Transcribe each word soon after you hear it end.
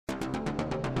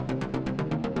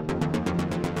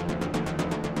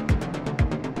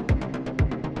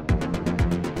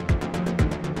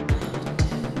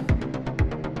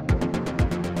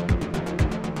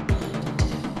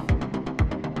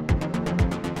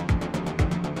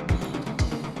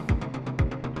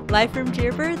Live from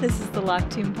Dearborn, this is the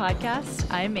Locktoon Podcast.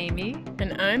 I'm Amy.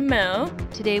 And I'm Mel.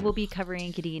 Today we'll be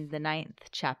covering Gideon the Ninth,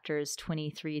 chapters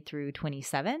 23 through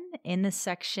 27. In this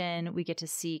section, we get to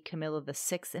see Camilla the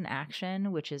Sixth in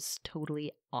action, which is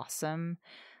totally awesome.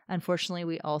 Unfortunately,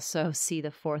 we also see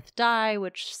the fourth die,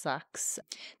 which sucks.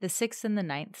 The Sixth and the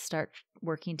Ninth start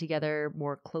working together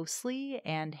more closely,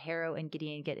 and Harrow and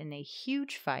Gideon get in a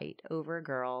huge fight over a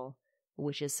girl,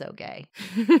 which is so gay.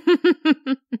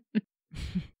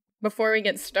 Before we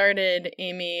get started,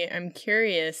 Amy, I'm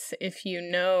curious if you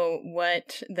know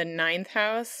what the ninth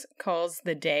house calls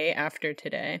the day after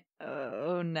today.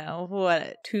 Oh, no.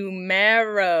 What?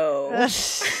 Tomorrow.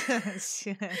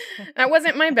 That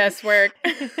wasn't my best work.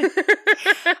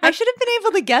 I should have been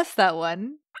able to guess that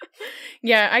one.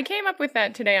 Yeah, I came up with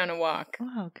that today on a walk.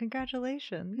 Wow,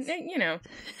 congratulations. You know,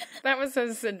 that was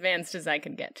as advanced as I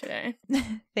could get today.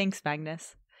 Thanks,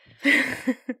 Magnus.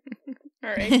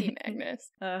 R.I.P.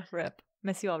 Magnus. Rip.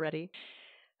 Miss you already.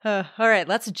 All right,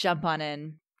 let's jump on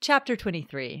in. Chapter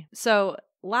 23. So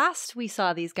last we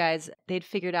saw these guys, they'd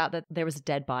figured out that there was a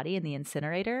dead body in the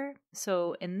incinerator.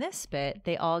 So in this bit,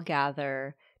 they all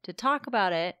gather to talk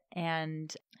about it.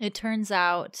 And it turns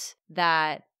out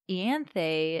that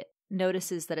Ianthe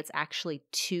notices that it's actually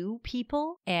two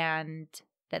people and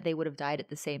that they would have died at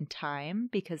the same time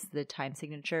because the time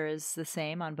signature is the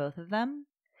same on both of them.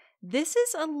 This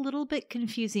is a little bit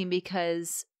confusing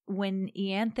because when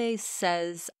Ianthe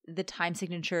says the time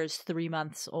signature is 3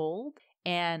 months old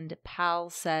and Pal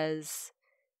says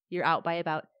you're out by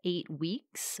about 8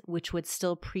 weeks, which would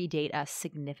still predate us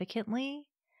significantly,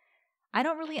 I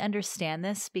don't really understand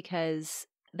this because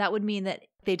that would mean that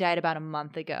they died about a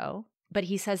month ago, but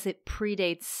he says it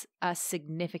predates us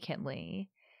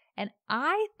significantly. And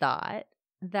I thought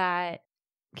that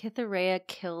Cytherea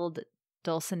killed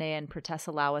Dulcinea and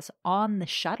Protesilaus on the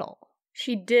shuttle.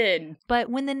 She did. But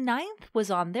when the ninth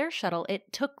was on their shuttle,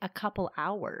 it took a couple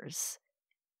hours.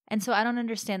 And so I don't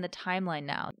understand the timeline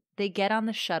now. They get on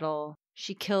the shuttle,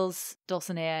 she kills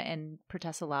Dulcinea and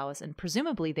Protesilaus, and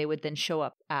presumably they would then show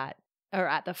up at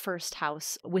the first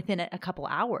house within a couple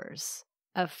hours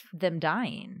of them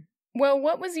dying. Well,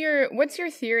 what's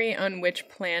your theory on which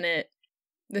planet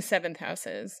the seventh house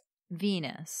is?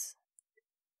 Venus.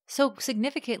 So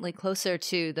significantly closer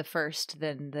to the first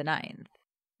than the ninth.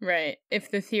 Right, if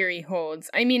the theory holds.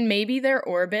 I mean, maybe their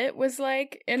orbit was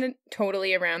like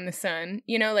totally around the sun.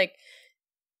 You know, like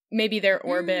maybe their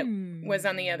orbit was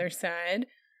on the other side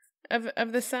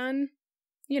of the sun.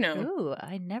 You know. Ooh,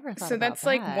 I never thought so about that's that.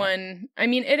 like one. I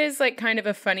mean, it is like kind of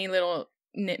a funny little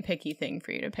nitpicky thing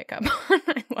for you to pick up on.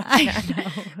 I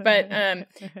love that.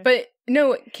 But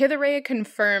no, Cytherea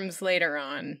confirms later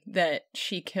on that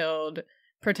she killed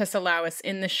Protesilaus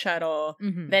in the shuttle,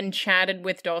 then chatted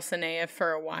with Dulcinea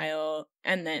for a while,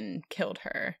 and then killed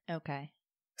her. Okay.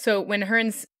 So when her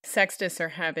and Sextus are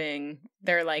having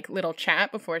their like little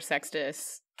chat before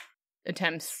Sextus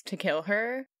attempts to kill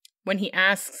her, when he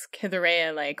asks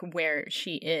Cytherea like where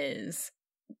she is,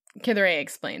 Cytherea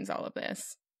explains all of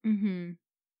this. Mm-hmm.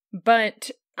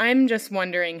 But I'm just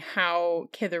wondering how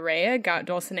Cytherea got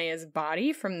Dulcinea's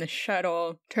body from the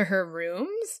shuttle to her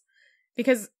rooms,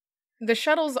 because the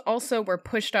shuttles also were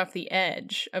pushed off the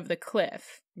edge of the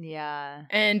cliff. Yeah.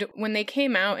 And when they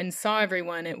came out and saw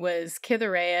everyone, it was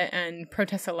Cytherea and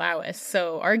Protesilaus.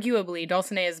 So arguably,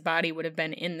 Dulcinea's body would have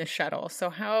been in the shuttle.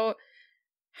 So how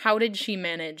did she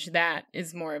manage that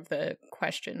is more of the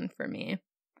question for me.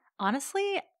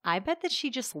 Honestly, I bet that she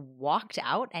just walked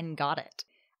out and got it.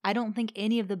 I don't think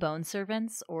any of the bone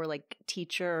servants or like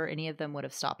teacher or any of them would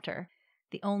have stopped her.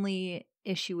 The only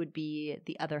issue would be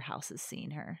the other houses seeing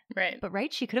her. Right. But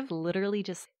right, she could have literally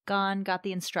just gone, got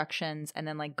the instructions, and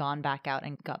then like gone back out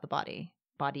and got the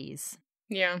bodies.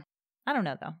 Yeah. I don't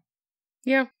know though.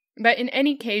 Yeah. But in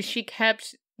any case, she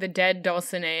kept the dead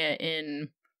Dulcinea in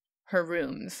her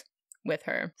rooms with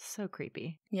her. So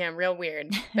creepy. Yeah, real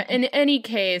weird. But in any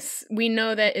case, we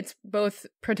know that it's both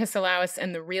Protesilaus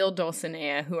and the real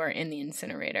Dulcinea who are in the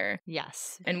incinerator.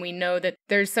 Yes. And we know that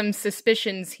there's some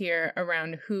suspicions here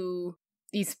around who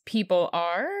these people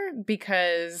are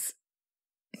because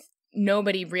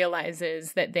nobody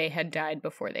realizes that they had died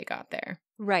before they got there.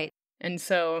 Right. And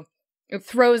so it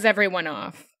throws everyone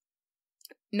off.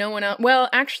 No one else. Well,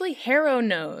 actually, Harrow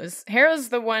knows. Harrow's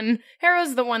the one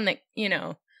that, you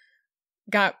know,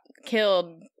 got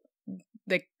killed,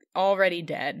 the already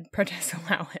dead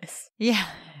Protesilaus. Yeah.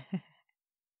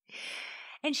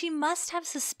 And she must have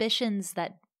suspicions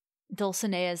that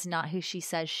Dulcinea is not who she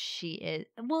says she is.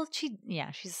 Well, she's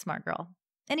a smart girl.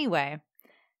 Anyway,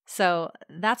 so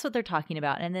that's what they're talking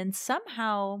about. And then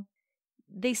somehow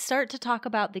they start to talk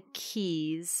about the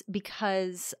keys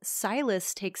because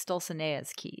Silas takes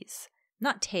Dulcinea's keys.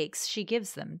 Not takes, she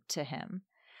gives them to him.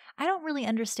 I don't really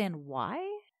understand why.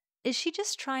 Is she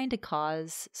just trying to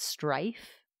cause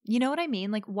strife? You know what I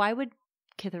mean? Like, why would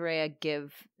Cytherea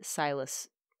give Silas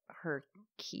her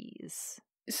keys?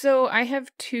 So I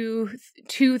have two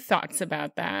thoughts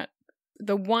about that.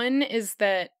 The one is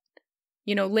that,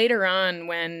 you know, later on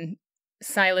when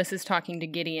Silas is talking to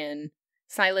Gideon,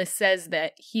 Silas says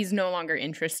that he's no longer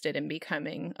interested in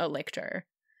becoming a lictor.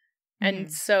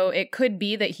 And so it could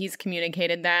be that he's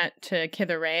communicated that to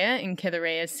Cytherea, and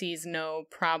Cytherea sees no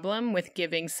problem with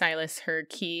giving Silas her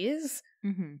keys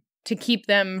to keep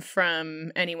them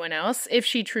from anyone else if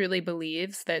she truly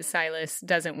believes that Silas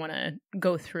doesn't want to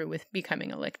go through with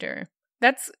becoming a lictor.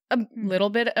 That's a little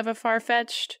bit of a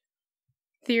far-fetched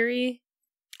theory,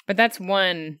 but that's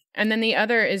one. And then the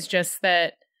other is just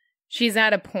that she's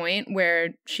at a point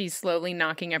where she's slowly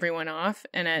knocking everyone off,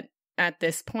 and at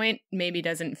this point maybe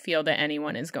doesn't feel that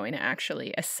anyone is going to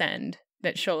actually ascend,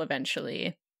 that she'll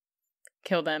eventually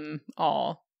kill them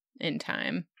all in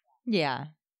time. Yeah.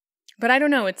 But I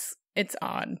don't know, it's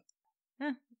odd.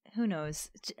 Who knows?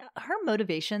 Her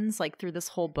motivations, like through this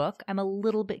whole book, I'm a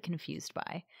little bit confused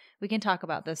by. We can talk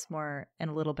about this more in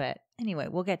a little bit. Anyway,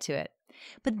 we'll get to it.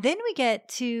 But then we get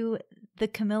to the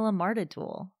Camilla Marta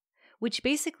duel, which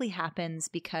basically happens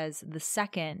because the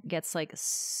second gets like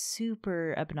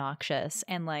super obnoxious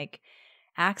and like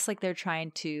acts like they're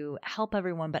trying to help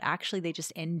everyone, but actually they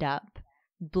just end up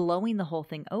blowing the whole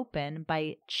thing open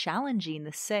by challenging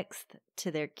the sixth to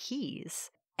their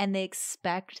keys. And they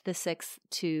expect the sixth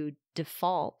to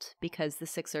default because the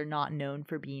sixth are not known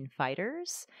for being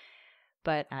fighters.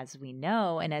 But as we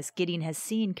know, and as Gideon has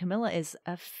seen, Camilla is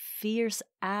a fierce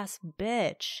ass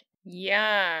bitch.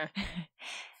 Yeah.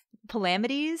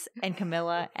 Palamides and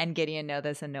Camilla and Gideon know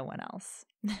this and no one else.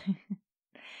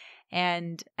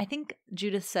 And I think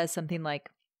Judith says something like,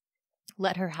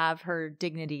 let her have her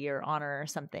dignity or honor or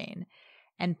something.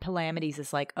 And Palamides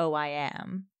is like, oh, I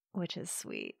am, which is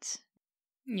sweet.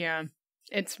 Yeah,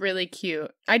 it's really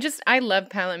cute. I love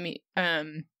Palamides.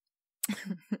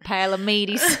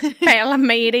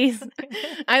 Palamides.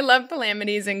 I love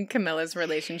Palamides and Camilla's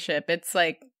relationship. It's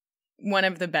like one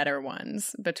of the better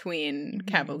ones between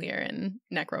Cavalier and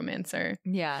Necromancer.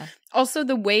 Yeah. Also,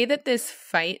 the way that this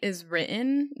fight is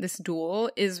written, this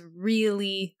duel, is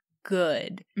really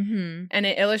good. And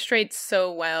it illustrates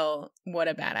so well what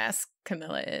a badass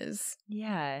Camilla is.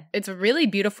 Yeah. It's a really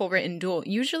beautiful written duel.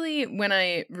 Usually when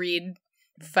I read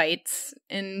fights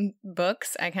in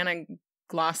books, I kind of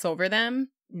gloss over them.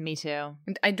 Me too.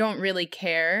 I don't really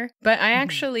care, but I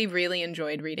actually really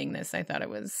enjoyed reading this. I thought it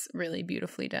was really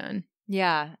beautifully done.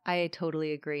 Yeah, I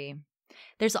totally agree.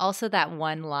 There's also that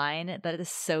one line that is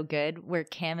so good where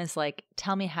Cam is like,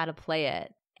 tell me how to play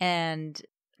it. And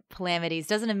Palamides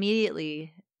doesn't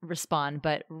immediately respond,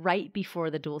 but right before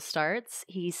the duel starts,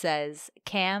 he says,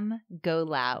 Cam, go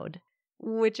loud,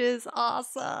 which is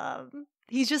awesome.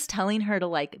 He's just telling her to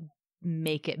like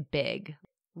make it big,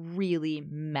 really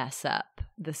mess up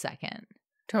the second.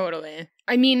 Totally.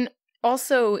 I mean,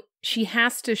 also, she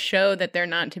has to show that they're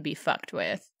not to be fucked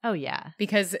with. Oh, yeah.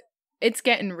 Because it's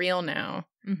getting real now,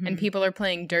 and people are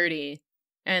playing dirty,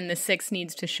 and the six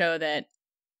needs to show that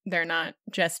they're not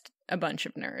just a bunch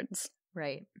of nerds.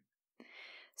 Right.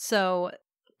 So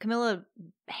Camilla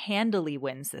handily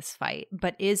wins this fight,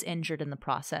 but is injured in the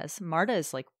process. Marta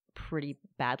is like pretty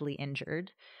badly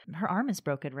injured. Her arm is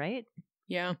broken, right?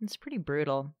 Yeah. It's pretty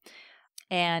brutal.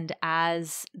 And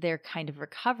as they're kind of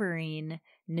recovering,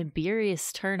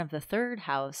 Nibirius Turn of the third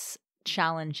house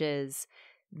challenges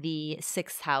the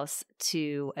sixth house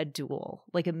to a duel,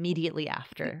 like immediately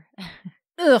after.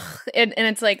 Ugh. And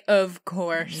it's like, of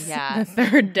course. Yeah. The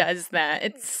third does that.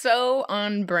 It's so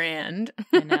on brand.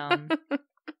 I know.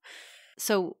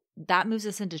 So that moves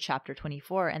us into chapter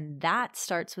 24, and that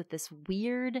starts with this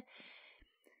weird...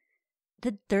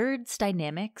 The third's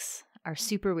dynamics are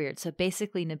super weird. So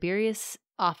basically, Nibirius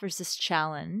offers this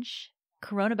challenge.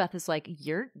 Coronabeth is like,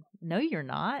 no, you're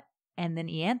not. And then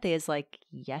Ianthe is like,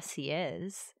 yes, he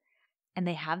is. And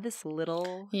they have this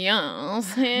little...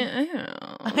 Yes.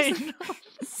 I know.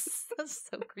 That's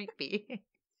so creepy.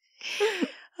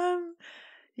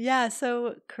 Yeah,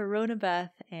 so Coronabeth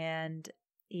and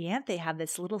Ianthe have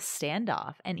this little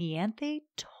standoff, and Ianthe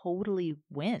totally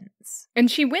wins. And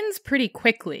she wins pretty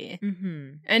quickly.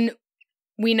 And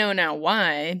we know now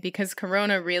why, because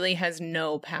Corona really has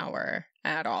no power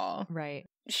at all. Right.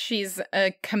 She's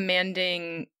a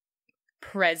commanding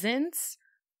presence,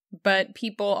 but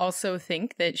people also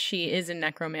think that she is a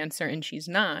necromancer and she's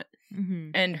not.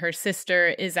 And her sister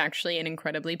is actually an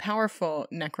incredibly powerful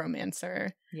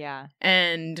necromancer. Yeah.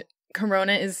 And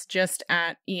Corona is just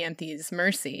at Ianthe's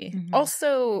mercy.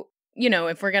 Also, you know,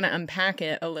 if we're going to unpack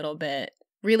it a little bit,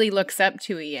 really looks up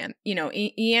to Ianthe. You know,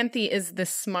 Ianthe is the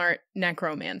smart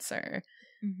necromancer.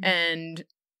 And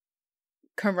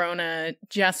Corona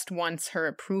just wants her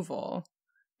approval.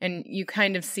 And you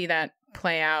kind of see that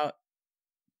play out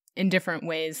in different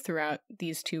ways throughout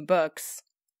these two books.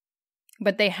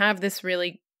 But they have this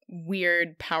really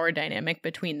weird power dynamic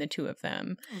between the two of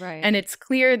them. Right. And it's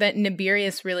clear that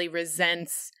Nibirius really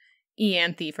resents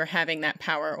Ianthe for having that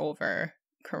power over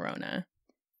Corona.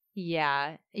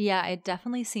 Yeah. Yeah, it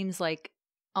definitely seems like,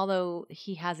 although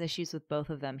he has issues with both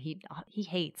of them, he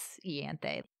hates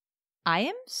Ianthe. I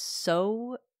am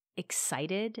so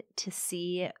excited to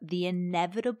see the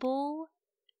inevitable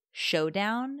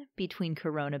showdown between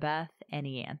Coronabeth and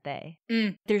Ianthe.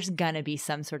 There's gonna be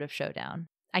some sort of showdown.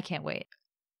 I can't wait.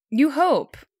 You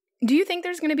hope. Do you think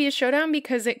there's going to be a showdown?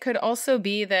 Because it could also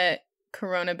be that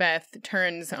Coronabeth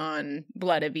turns on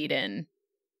Blood of Eden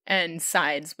and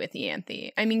sides with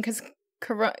Ianthe. I mean, because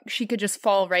she could just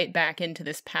fall right back into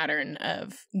this pattern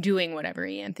of doing whatever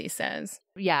Ianthe says.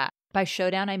 Yeah. By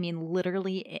showdown, I mean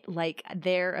literally, like,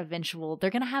 they're going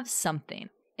to have something.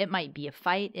 It might be a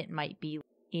fight. It might be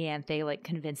Ianthe, like,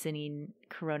 convincing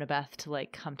Coronabeth to,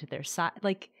 like, come to their side.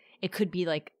 Like, it could be,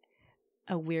 like,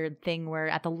 a weird thing where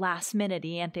at the last minute,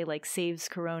 Ianthe, like, saves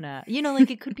Corona. You know,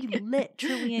 like, it could be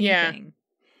literally anything.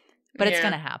 But it's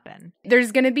going to happen.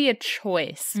 There's going to be a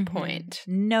choice point.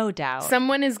 No doubt.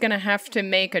 Someone is going to have to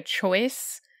make a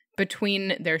choice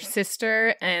between their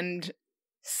sister and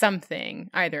something,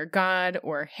 either God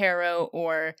or Harrow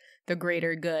or the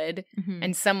greater good.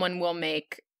 And someone will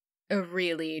make a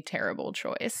really terrible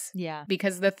choice. Yeah.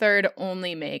 Because the third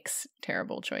only makes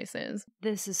terrible choices.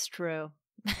 This is true.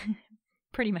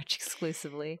 Pretty much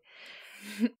exclusively.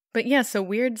 But yeah, so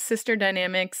weird sister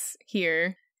dynamics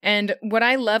here. And what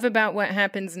I love about what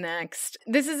happens next,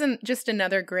 this isn't just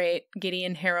another great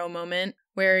Gideon Harrow moment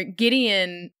where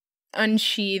Gideon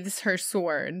unsheathes her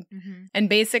sword and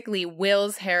basically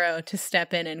wills Harrow to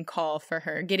step in and call for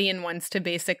her. Gideon wants to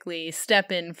basically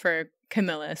step in for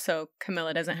Camilla, so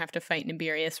Camilla doesn't have to fight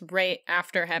Nibirius right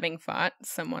after having fought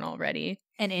someone already.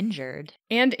 And injured.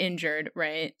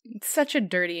 Right. It's such a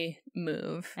dirty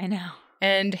move. I know.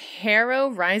 And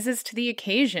Harrow rises to the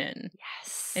occasion.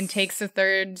 Yes. And takes the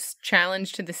third's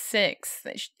challenge to the sixth.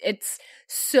 It's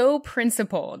so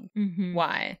principled.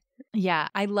 Why? Yeah,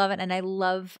 I love it. And I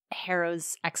love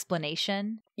Harrow's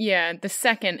explanation. Yeah, the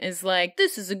second is like,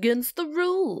 this is against the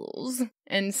rules.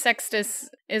 And Sextus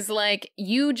is like,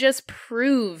 you just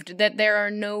proved that there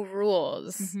are no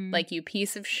rules. Like, you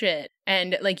piece of shit.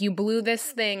 And, like, you blew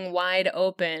this thing wide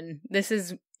open.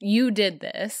 You did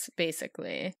this,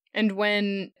 basically. And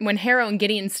when Harrow and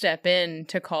Gideon step in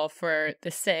to call for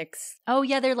the sixth. Oh,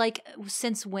 yeah, they're like,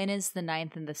 since when is the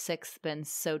ninth and the sixth been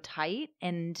so tight?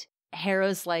 And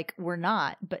Harrow's like, we're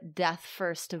not, but death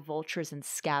first to vultures and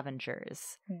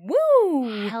scavengers.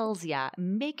 Woo! Hells yeah.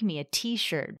 Make me a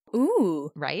t-shirt.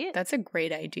 Ooh. Right? That's a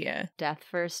great idea. Death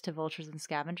first to vultures and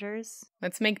scavengers.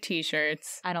 Let's make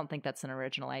t-shirts. I don't think that's an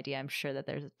original idea. I'm sure that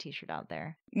there's a t-shirt out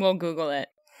there. We'll Google it.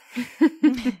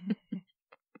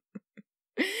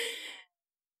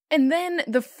 And then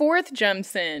the fourth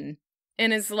jumps in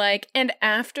and is like, and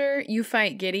after you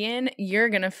fight Gideon, you're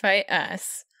gonna fight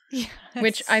us. Yes.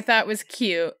 Which I thought was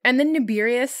cute. And then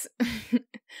Nibirius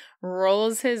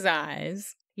rolls his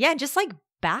eyes. Yeah, just like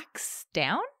backs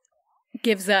down?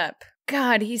 Gives up.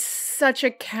 God, he's such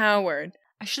a coward.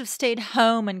 I should have stayed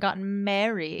home and gotten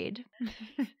married.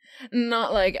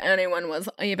 Not like anyone was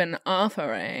even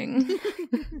offering.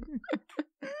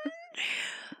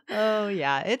 Oh,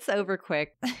 yeah, it's over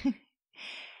quick.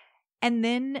 And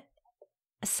then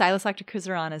Silas Dr.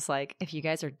 Cuzaron is like, if you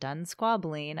guys are done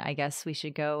squabbling, I guess we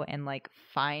should go and, like,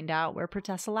 find out where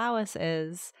Protesilaus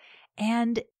is.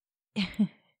 And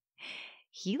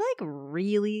he, like,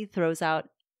 really throws out,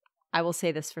 I will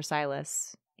say this for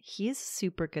Silas, he is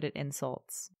super good at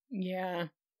insults. Yeah.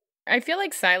 I feel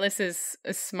like Silas is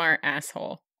a smart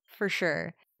asshole. For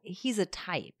sure. He's a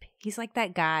type. He's like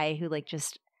that guy who, like,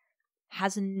 just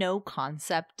has no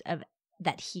concept of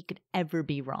that he could ever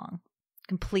be wrong.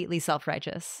 Completely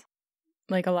self-righteous.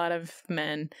 Like a lot of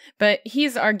men. But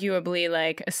he's arguably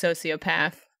like a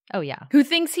sociopath. Oh, yeah. Who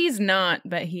thinks he's not,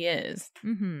 but he is.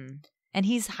 And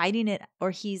he's hiding it,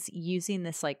 or he's using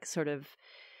this, like, sort of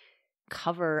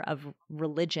cover of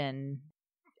religion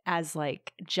as,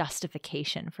 like,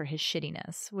 justification for his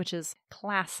shittiness, which is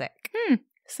classic.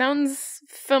 Sounds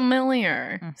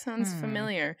familiar. Sounds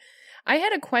familiar. I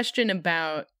had a question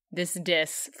about this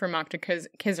diss from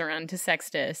Octokizaron to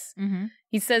Sextus. Mm-hmm.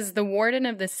 He says, the warden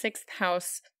of the 6th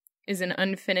house is an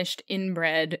unfinished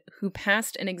inbred who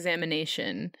passed an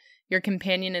examination. Your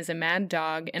companion is a mad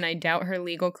dog, and I doubt her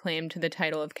legal claim to the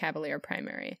title of Cavalier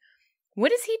Primary.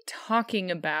 What is he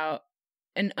talking about,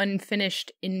 an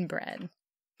unfinished inbred?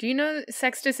 Do you know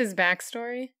Sextus's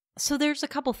backstory? So there's a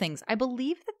couple things. I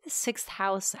believe that the 6th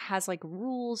house has like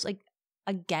rules like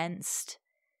against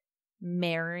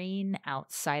marrying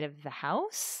outside of the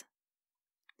house.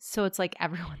 So it's like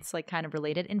everyone's like kind of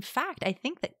related. In fact, I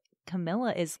think that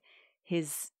Camilla is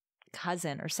his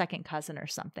cousin or second cousin or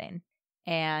something.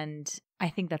 And I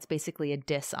think that's basically a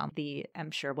diss on the,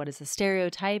 I'm sure, what is the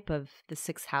stereotype of the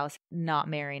 6th house not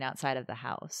marrying outside of the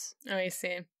house. Oh, I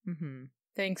see. Mm-hmm.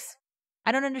 Thanks.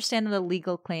 I don't understand the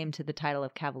legal claim to the title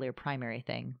of Cavalier Primary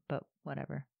thing, but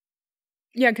whatever.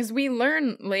 Yeah, because we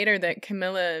learn later that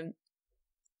Camilla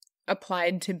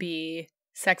applied to be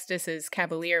Sextus's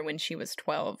Cavalier when she was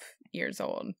 12 years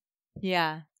old.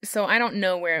 Yeah. So I don't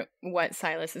know what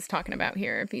Silas is talking about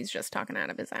here, if he's just talking out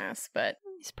of his ass, but...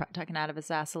 He's talking out of his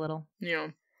ass a little. Yeah.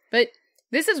 But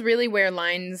this is really where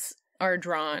lines are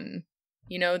drawn.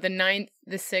 You know, the 9th,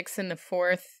 the 6th, and the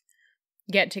 4th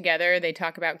get together, they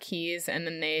talk about keys, and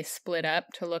then they split up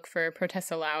to look for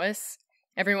Protesilaus.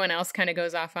 Everyone else kind of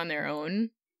goes off on their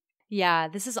own. Yeah,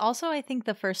 this is also, I think,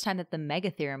 the first time that the mega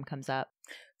theorem comes up.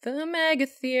 The mega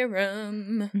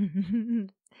theorem.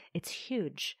 It's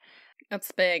huge.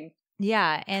 That's big.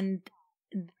 Yeah, and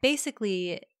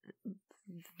basically,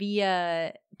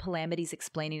 via Palamedes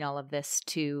explaining all of this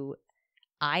to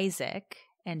Isaac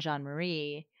and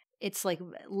Jean-Marie, it's like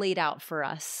laid out for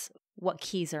us what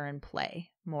keys are in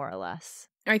play, more or less.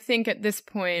 I think at this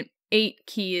point, 8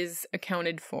 keys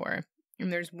accounted for,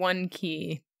 and there's 1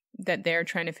 key that they're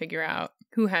trying to figure out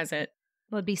who has it.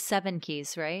 Well, it'd be 7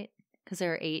 keys, right? Because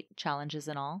there are 8 challenges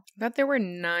in all. I thought there were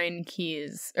 9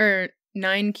 keys, or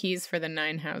 9 keys for the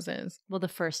 9 houses. Well, the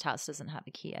first house doesn't have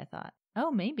a key, I thought.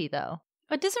 Oh, maybe, though.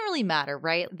 It doesn't really matter,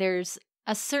 right? There's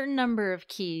a certain number of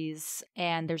keys,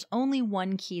 and there's only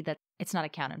 1 key that it's not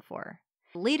accounted for.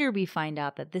 Later, we find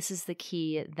out that this is the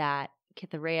key that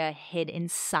Cytherea hid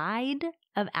inside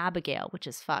of Abigail, which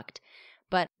is fucked.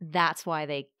 But that's why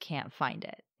they can't find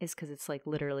it, is because it's like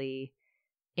literally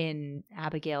in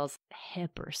Abigail's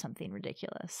hip or something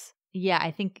ridiculous. Yeah,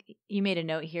 I think you made a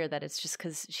note here that it's just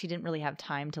because she didn't really have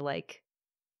time to like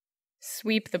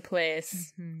sweep the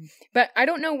place. Mm-hmm. But I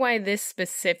don't know why this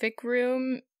specific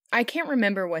room, I can't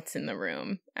remember what's in the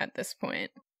room at this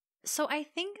point. So I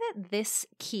think that this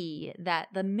key, that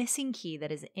the missing key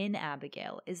that is in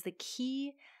Abigail, is the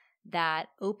key that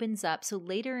opens up. So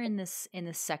later in this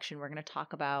section, we're going to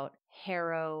talk about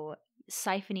Harrow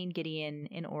siphoning Gideon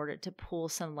in order to pull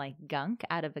some like gunk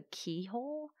out of a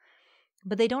keyhole,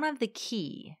 but they don't have the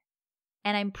key.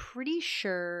 And I'm pretty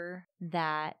sure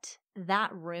that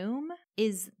that room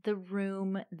is the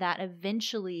room that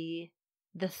eventually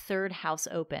the 3rd house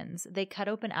opens. They cut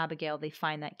open Abigail, they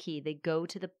find that key, they go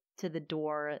to the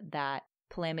door that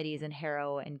Palamedes and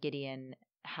Harrow and Gideon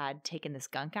had taken this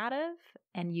gunk out of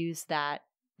and use that,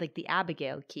 like the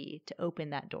Abigail key, to open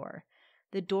that door.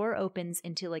 The door opens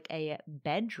into like a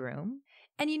bedroom.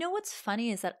 And you know what's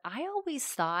funny is that I always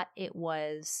thought it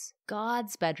was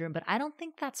God's bedroom, but I don't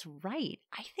think that's right.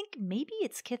 I think maybe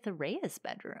it's Cytherea's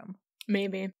bedroom.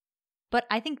 Maybe. But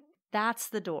I think that's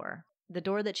the door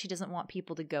that she doesn't want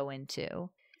people to go into.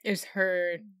 Is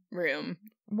her room.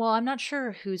 Well, I'm not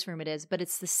sure whose room it is, but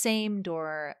it's the same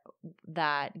door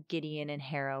that Gideon and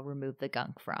Harrow removed the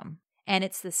gunk from. And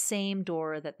it's the same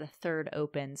door that the 3rd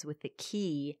opens with the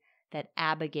key that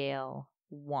Abigail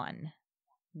won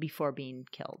before being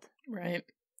killed. Right.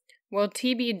 Well,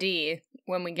 TBD,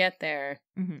 when we get there,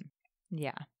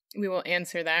 Yeah, we will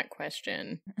answer that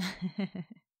question.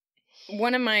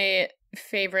 One of my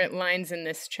favorite lines in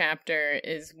this chapter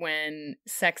is when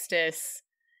Sextus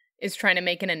is trying to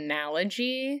make an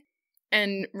analogy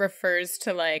and refers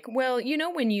to like, well, you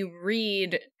know, when you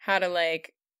read how to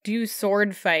like do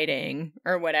sword fighting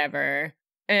or whatever,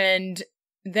 and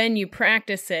then you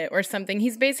practice it or something,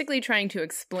 he's basically trying to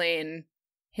explain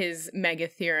his mega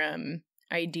theorem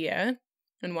idea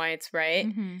and why it's right.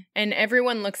 Mm-hmm. And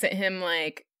everyone looks at him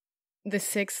like, the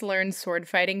 6 learned sword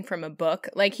fighting from a book.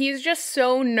 Like, he's just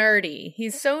so nerdy.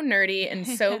 He's so nerdy and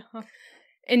so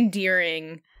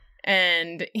endearing.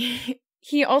 And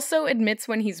he also admits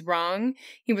when he's wrong.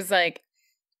 He was like,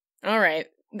 all right,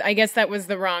 I guess that was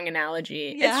the wrong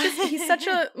analogy. Yeah. It's just, he's such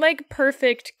a like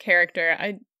perfect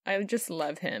character. I just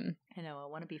love him. I know, I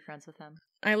want to be friends with him.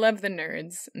 I love the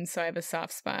nerds, and so I have a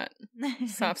soft spot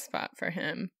for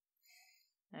him.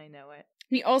 I know it.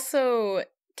 He also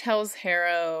tells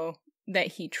Harrow that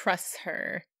he trusts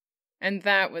her. And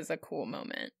that was a cool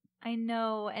moment. I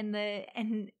know.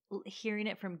 And hearing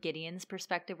it from Gideon's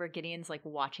perspective, where Gideon's like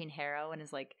watching Harrow and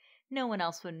is like, no one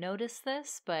else would notice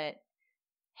this, but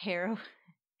Harrow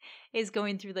is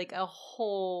going through like a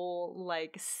whole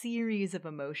like series of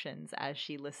emotions as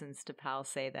she listens to Pal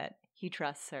say that he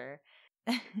trusts her.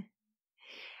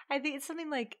 I think it's something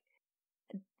like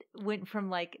went from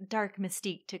like dark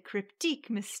mystique to cryptique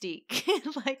mystique.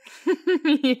 Like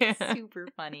yeah. super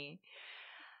funny.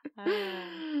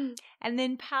 And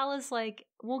then Pal is like,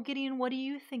 well, Gideon, what do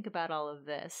you think about all of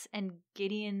this? And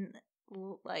Gideon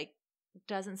like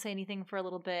doesn't say anything for a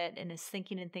little bit and is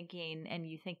thinking and thinking, and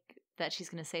you think that she's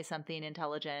going to say something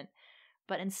intelligent,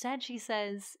 but instead she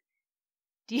says,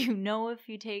 do you know if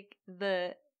you take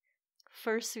the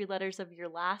first 3 letters of your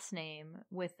last name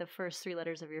with the first 3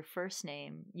 letters of your first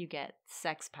name, you get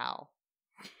sex pal?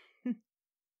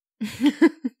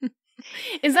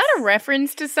 Is that a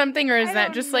reference to something, or is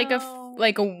that just know.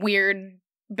 like a weird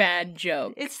bad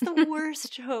joke? It's the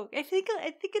worst joke. I think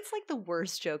it's like the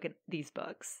worst joke in these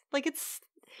books. Like it's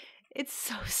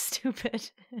so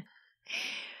stupid.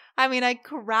 I mean, I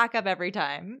crack up every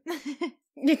time.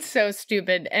 It's so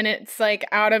stupid, and it's like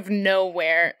out of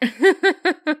nowhere.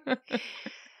 I'm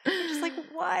just like,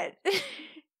 what?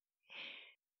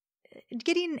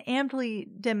 Gideon amply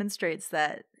demonstrates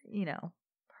that, you know,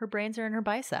 her brains are in her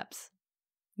biceps.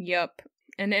 Yup,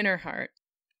 and in her heart.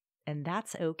 And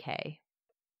that's okay.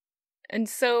 And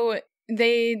so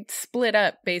they split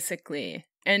up, basically.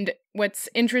 And what's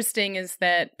interesting is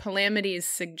that Palamedes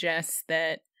suggests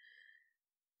that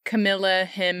Camilla,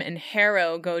 him, and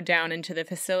Harrow go down into the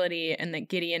facility, and that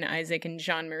Gideon, Isaac, and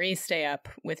Jean-Marie stay up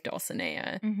with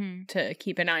Dulcinea to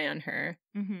keep an eye on her.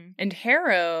 And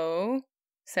Harrow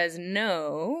says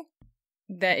no,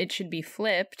 that it should be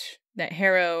flipped, that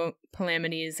Harrow,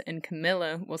 Palamedes, and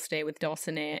Camilla will stay with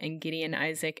Dulcinea, and Gideon,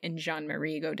 Isaac, and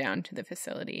Jean-Marie go down to the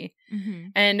facility.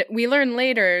 And we learn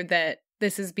later that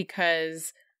this is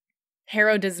because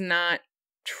Harrow does not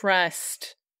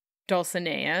trust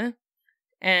Dulcinea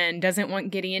and doesn't want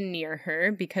Gideon near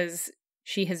her because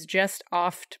she has just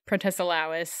offed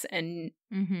Protesilaus and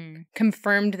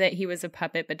confirmed that he was a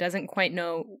puppet, but doesn't quite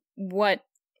know what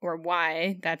or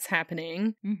why that's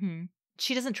happening.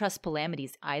 She doesn't trust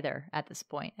Palamedes either at this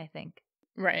point, I think.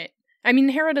 Right. I mean,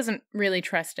 Harrow doesn't really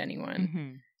trust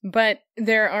anyone. But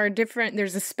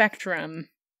there's a spectrum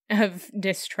of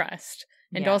distrust,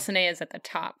 and Dulcinea is at the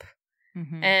top.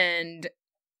 And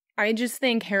I just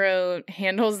think Harrow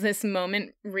handles this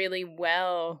moment really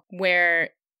well,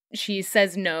 where she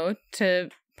says no to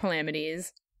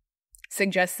Palamedes,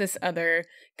 suggests this other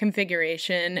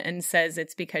configuration, and says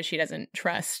it's because she doesn't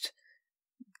trust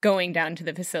going down to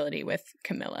the facility with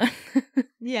Camilla.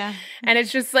 Yeah. And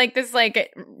it's just like this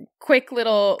like quick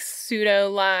little pseudo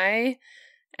lie.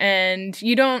 And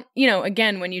you don't,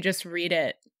 again, when you just read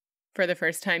it for the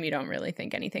first time, you don't really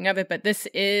think anything of it. But this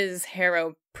is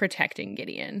Harrow protecting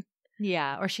Gideon.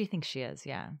 Yeah, or she thinks she is,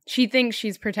 yeah. She thinks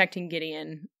she's protecting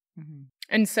Gideon.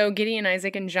 And so Gideon,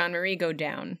 Isaac, and Jean-Marie go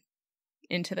down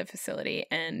into the facility,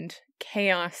 and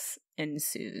chaos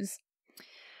ensues.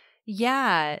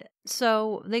 Yeah,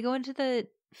 so they go into the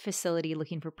facility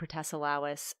looking for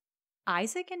Protesilaus.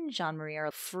 Isaac and Jean-Marie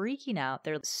are freaking out.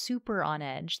 They're super on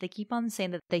edge. They keep on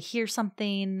saying that they hear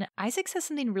something. Isaac says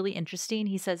something really interesting.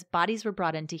 He says, bodies were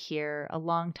brought into here a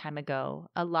long time ago.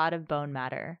 A lot of bone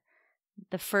matter.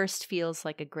 The first feels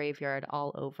like a graveyard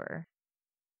all over.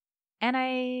 And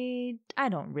I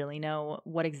don't really know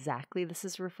what exactly this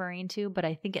is referring to, but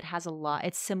I think it has a lot.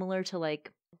 It's similar to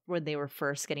like when they were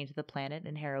first getting to the planet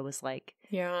and Harrow was like,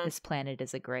 this planet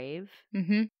is a grave.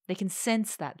 They can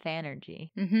sense that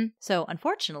energy. So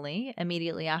unfortunately,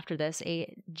 immediately after this,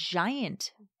 a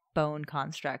giant bone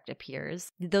construct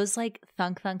appears. Those like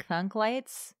thunk, thunk, thunk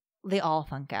lights, they all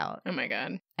thunk out. Oh my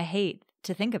God. I hate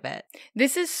to think of it.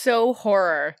 This is so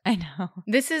horror. I know.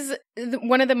 This is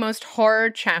one of the most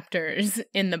horror chapters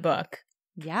in the book.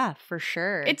 Yeah, for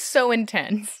sure. It's so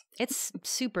intense. It's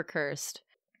super cursed.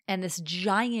 And this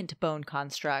giant bone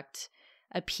construct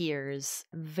appears,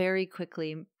 very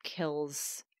quickly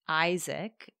kills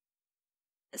Isaac.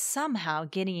 Somehow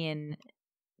Gideon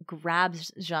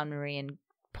grabs Jean-Marie and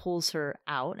pulls her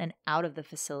out and out of the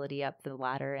facility, up the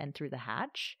ladder and through the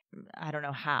hatch. I don't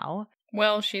know how.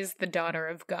 Well, she's the daughter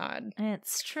of God.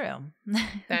 It's true.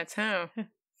 That's how.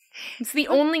 It's the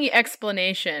only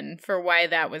explanation for why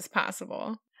that was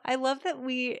possible. I love that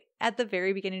we, at the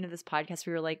very beginning of this podcast,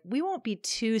 we were like, we won't be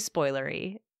too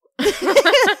spoilery.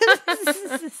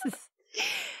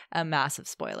 Massive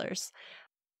spoilers.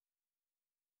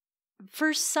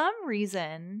 For some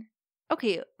reason,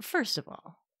 Okay, first of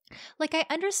all, like, I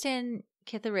understand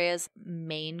Kitharea's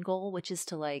main goal, which is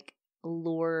to, like,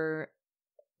 lure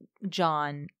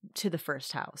John to the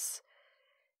first house.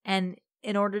 And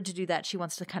in order to do that, she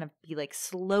wants to kind of be, like,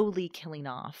 slowly killing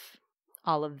off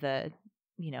all of the,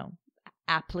 you know,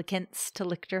 applicants to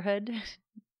lictorhood,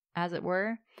 as it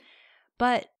were.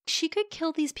 But she could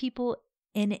kill these people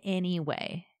in any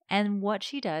way. And what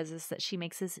she does is that she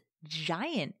makes this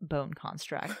giant bone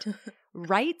construct,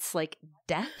 writes, like,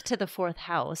 death to the fourth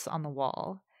house on the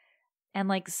wall, and,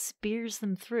 like, spears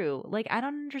them through. Like, I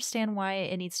don't understand why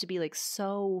it needs to be, like,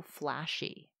 so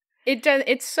flashy. It does.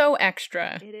 It's so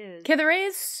extra. It is. Kithareia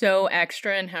is so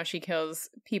extra in how she kills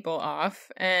people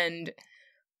off. And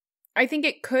I think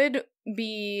it could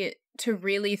be to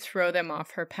really throw them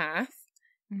off her path.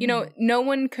 You know, no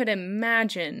one could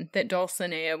imagine that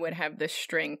Dulcinea would have the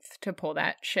strength to pull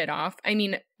that shit off. I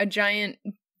mean, a giant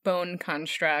bone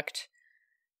construct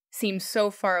seems so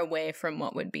far away from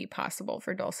what would be possible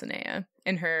for Dulcinea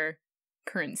in her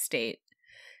current state.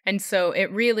 And so it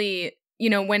really, you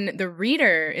know, when the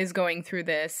reader is going through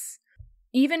this,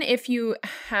 even if you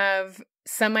have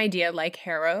some idea like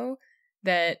Harrow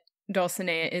that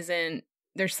Dulcinea isn't,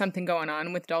 there's something going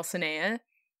on with Dulcinea,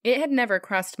 it had never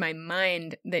crossed my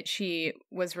mind that she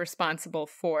was responsible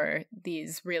for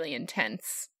these really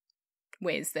intense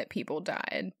ways that people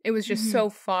died. It was just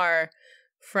so far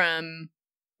from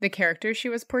the character she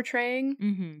was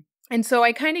portraying. And so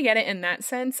I kind of get it in that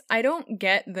sense. I don't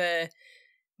get the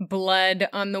blood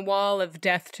on the wall of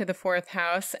death to the fourth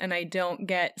house, and I don't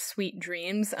get sweet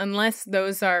dreams unless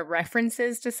those are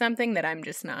references to something that I'm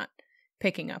just not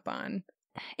picking up on.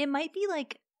 It might be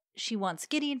like she wants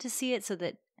Gideon to see it so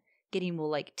that Gideon will,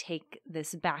 like, take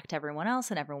this back to everyone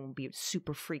else and everyone will be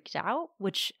super freaked out,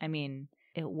 which, I mean,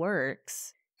 it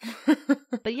works.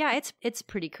 But yeah, it's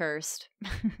pretty cursed.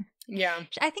 Yeah.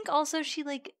 I think also she's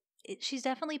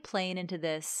definitely playing into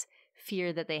this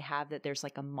fear that they have that there's,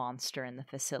 like, a monster in the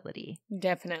facility.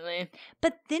 Definitely.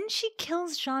 But then she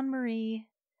kills Jean-Marie.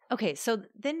 Okay, so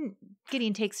then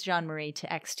Gideon takes Jean-Marie to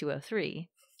X203,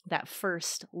 that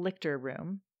first lictor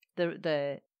room.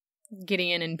 The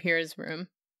Gideon and Pierre's room.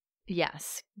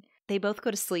 Yes. They both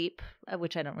go to sleep,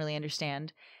 which I don't really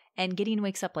understand. And Gideon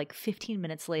wakes up like 15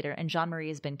 minutes later and Jean-Marie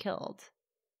has been killed.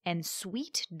 And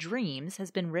Sweet Dreams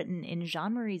has been written in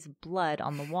Jean-Marie's blood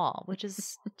on the wall, which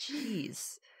is,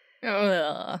 jeez.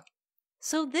 Ugh.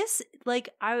 So this, like,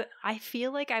 I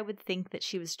feel like I would think that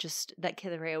that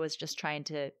Kithareia was just trying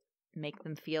to make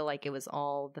them feel like it was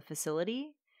all the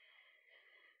facility.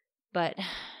 But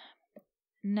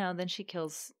no, then she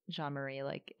kills Jean-Marie,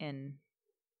 like,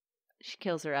 she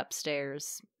kills her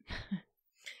upstairs.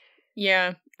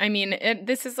 Yeah, I mean,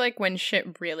 this is like when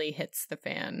shit really hits the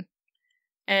fan.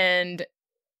 And,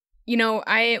 you know,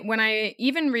 when I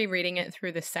even rereading it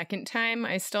through the second time,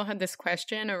 I still had this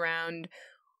question around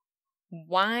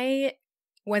why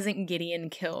wasn't Gideon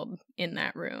killed in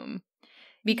that room?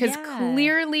 Because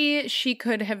clearly she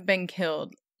could have been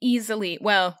killed easily.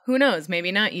 Well, who knows?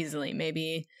 Maybe not easily.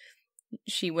 Maybe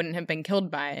she wouldn't have been killed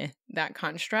by that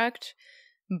construct.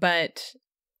 But,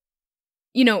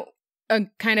 you know, a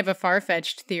kind of a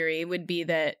far-fetched theory would be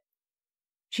that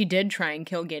she did try and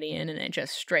kill Gideon and it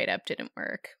just straight up didn't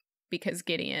work because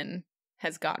Gideon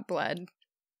has god blood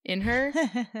in her.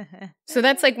 So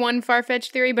that's like one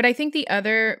far-fetched theory. But I think the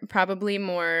other, probably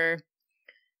more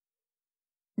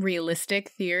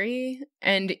realistic theory,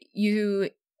 and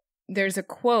there's a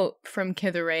quote from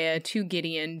Kithareia to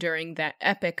Gideon during that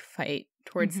epic fight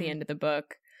towards the end of the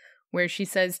book, where she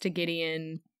says to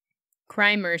Gideon,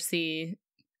 "Cry mercy,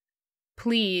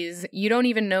 please, you don't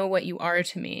even know what you are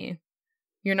to me.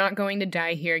 You're not going to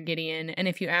die here, Gideon, and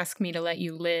if you ask me to let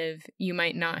you live, you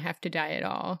might not have to die at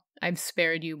all. I've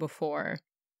spared you before."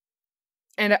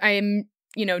 And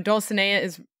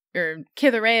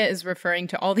Kithareia is referring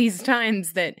to all these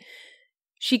times that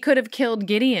she could have killed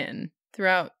Gideon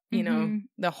throughout, you know,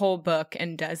 the whole book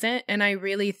and doesn't. And I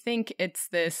really think it's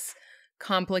this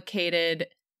complicated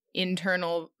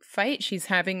internal fight she's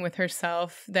having with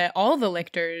herself that all the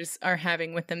lictors are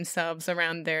having with themselves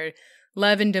around their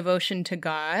love and devotion to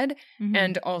God,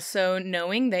 and also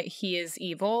knowing that he is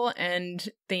evil and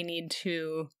they need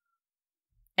to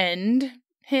end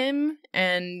him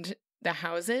and the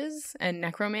houses and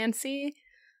necromancy.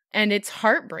 And it's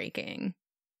heartbreaking.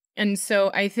 And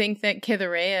so I think that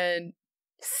Kithareia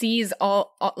sees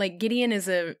all like Gideon is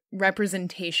a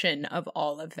representation of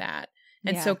all of that.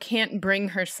 And so can't bring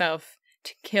herself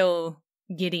to kill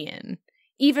Gideon,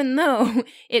 even though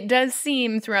it does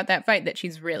seem throughout that fight that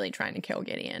she's really trying to kill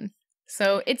Gideon.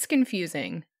 So it's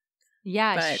confusing.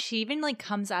 Yeah, she even like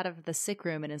comes out of the sick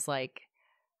room and is like,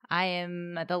 I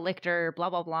am the lictor, blah,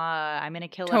 blah, blah. I'm going to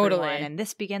kill Totally. everyone, and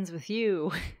this begins with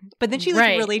you. But then she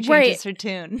really changes her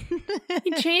tune.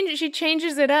 She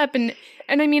changes it up. And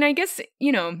I mean, I guess,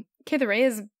 Kithure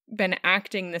has been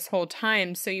acting this whole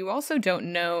time, so you also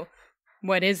don't know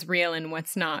what is real and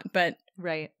what's not. But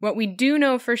what we do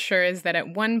know for sure is that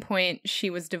at one point she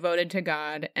was devoted to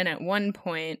God, and at one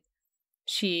point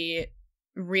she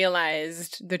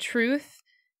realized the truth,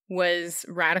 was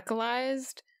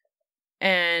radicalized,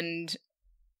 and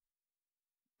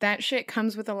that shit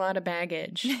comes with a lot of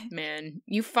baggage, man.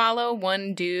 You follow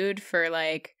one dude for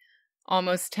like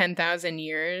almost 10,000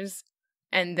 years,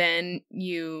 and then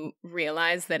you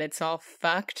realize that it's all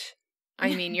fucked.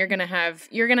 I mean, you're gonna have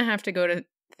to go to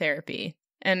therapy,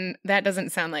 and that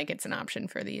doesn't sound like it's an option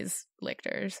for these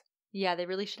lictors. Yeah, they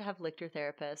really should have lictor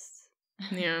therapists.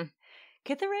 Yeah.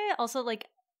 Kithure also, like,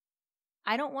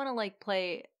 I don't want to like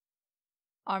play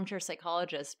armchair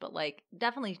psychologist, but like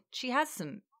definitely she has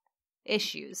some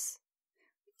issues.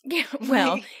 Yeah,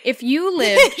 well, if you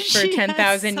lived for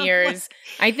 10,000 years,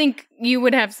 I think you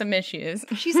would have some issues.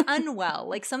 She's unwell.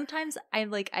 Like sometimes I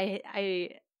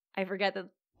forget that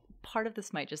part of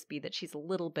this might just be that she's a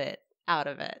little bit out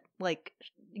of it. Like,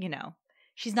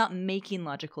 she's not making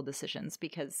logical decisions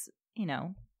because,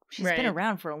 she's been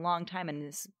around for a long time and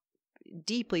is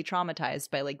deeply traumatized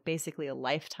by like basically a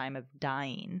lifetime of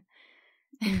dying.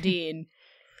 Indeed.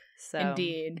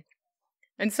 Indeed.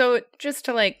 And so just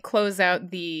to like close out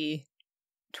the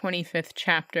 25th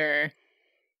chapter,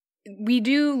 we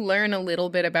do learn a little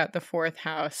bit about the fourth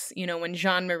house. When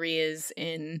Jean-Marie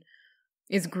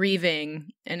is grieving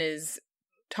and is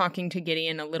talking to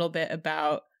Gideon a little bit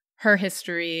about her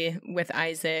history with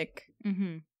Isaac.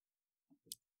 Mm-hmm.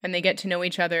 And they get to know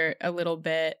each other a little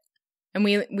bit. And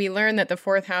we learn that the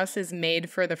fourth house is made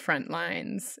for the front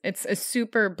lines. It's a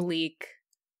super bleak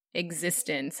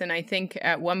existence. And I think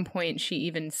at one point she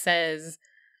even says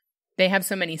they have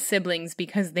so many siblings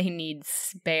because they need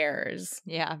spares.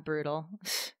 Yeah, brutal.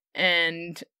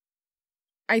 And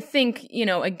I think,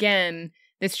 again,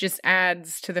 this just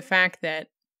adds to the fact that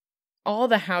all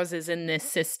the houses in this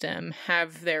system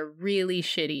have their really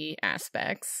shitty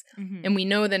aspects. Mm-hmm. And we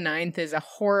know the Ninth is a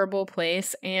horrible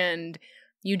place, and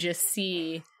you just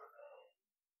see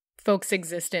folks'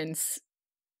 existence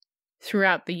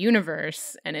throughout the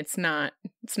universe, and it's not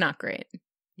great.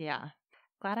 Yeah.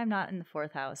 Glad I'm not in the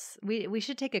fourth house. We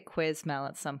should take a quiz, Mel,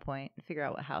 at some point and figure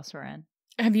out what house we're in.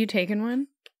 Have you taken one?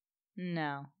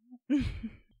 No.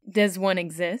 Does one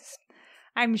exist?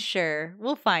 I'm sure.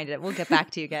 We'll find it. We'll get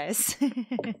back to you guys.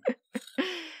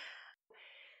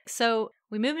 So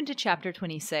we move into chapter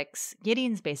 26.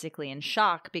 Gideon's basically in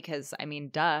shock because,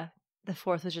 duh. The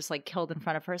fourth was just like killed in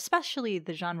front of her, especially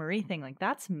the Jean-Marie thing. Like,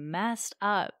 that's messed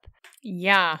up.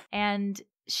 Yeah. And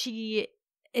she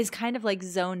is kind of like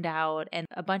zoned out, and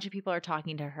a bunch of people are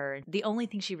talking to her. The only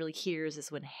thing she really hears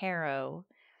is when Harrow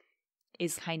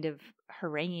is kind of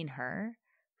haranguing her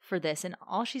for this. And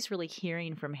all she's really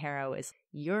hearing from Harrow is,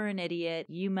 "You're an idiot.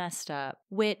 You messed up."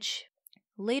 Which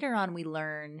later on we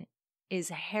learn is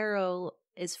Harrow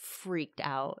is freaked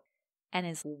out and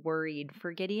is worried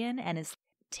for Gideon and is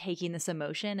taking this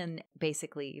emotion and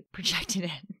basically projecting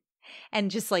it and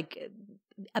just like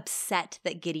upset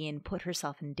that Gideon put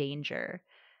herself in danger.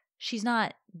 She's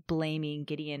not blaming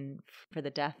Gideon for the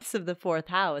deaths of the fourth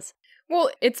house. Well,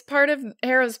 it's part of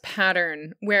Harrow's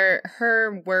pattern where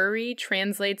her worry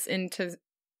translates into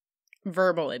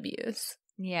verbal abuse.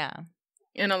 Yeah.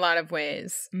 In a lot of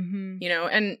ways. Mm-hmm.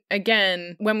 And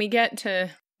again, when we get to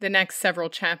the next several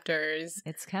chapters,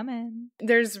 it's coming.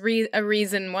 There's a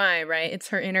reason why, right? It's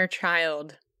her inner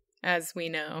child, as we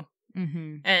know.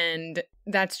 Mm-hmm. And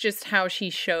that's just how she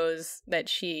shows that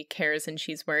she cares and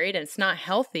she's worried. And it's not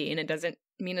healthy, and it doesn't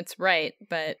mean it's right,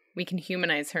 but we can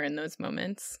humanize her in those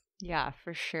moments. Yeah,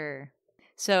 for sure.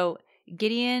 So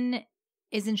Gideon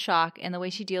is in shock, and the way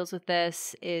she deals with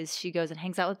this is she goes and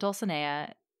hangs out with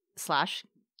Dulcinea /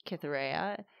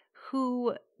 Kithure,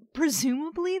 who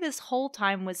presumably this whole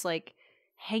time was like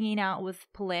hanging out with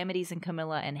Palamedes and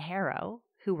Camilla and Harrow,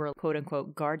 who were quote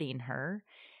unquote guarding her,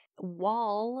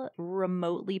 while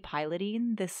remotely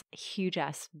piloting this huge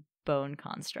ass bone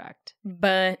construct.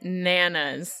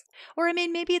 Bananas. Or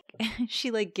maybe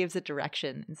she like gives it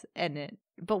directions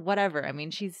but whatever.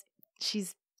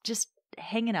 She's just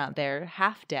hanging out there,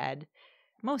 half dead,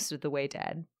 most of the way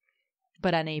dead,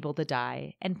 but unable to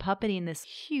die, and puppeting this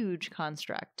huge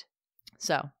construct.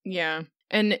 So. Yeah.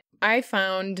 And I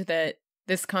found that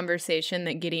this conversation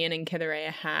that Gideon and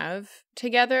Kithure have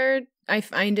together, I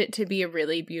find it to be a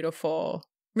really beautiful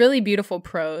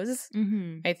prose.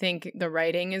 Mm-hmm. I think the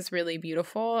writing is really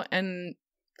beautiful. And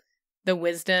the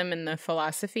wisdom and the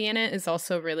philosophy in it is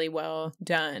also really well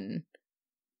done.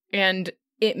 And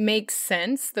it makes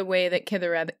sense the way that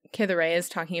Kithareya is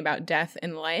talking about death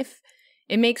and life.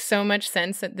 It makes so much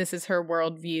sense that this is her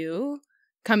worldview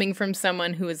coming from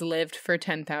someone who has lived for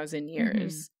 10,000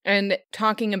 years. And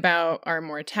talking about our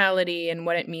mortality and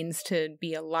what it means to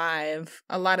be alive,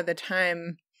 a lot of the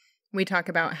time we talk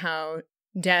about how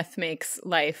death makes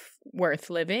life worth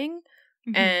living.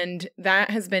 And that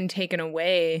has been taken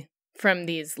away from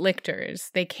these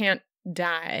lictors. They can't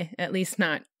die, at least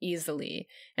not easily.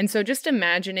 And so just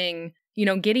imagining, you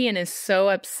know, Gideon is so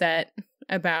upset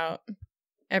about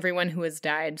everyone who has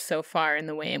died so far in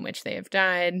the way in which they have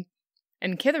died.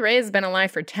 And Kithareya has been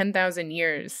alive for 10,000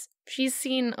 years. She's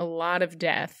seen a lot of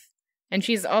death. And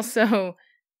she's also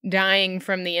dying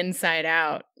from the inside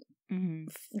out,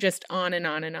 just on and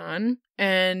on and on.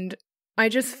 And I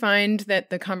just find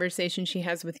that the conversation she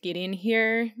has with Gideon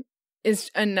here is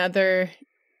another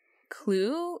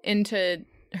clue into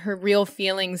her real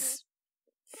feelings,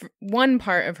 one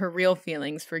part of her real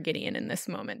feelings for Gideon in this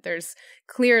moment. There's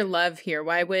clear love here.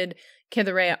 Why would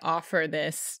Kithareya offer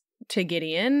this to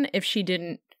Gideon if she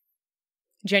didn't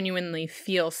genuinely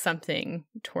feel something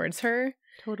towards her?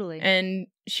 Totally. And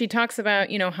she talks about,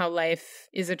 you know, how life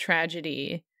is a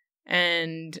tragedy,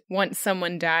 and once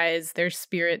someone dies, their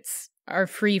spirits are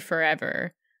free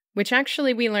forever, which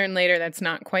actually we learn later that's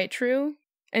not quite true.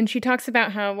 And she talks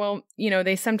about how, well, you know,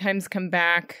 they sometimes come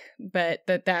back, but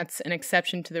that's an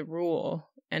exception to the rule,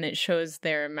 and it shows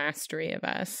their mastery of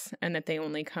us, and that they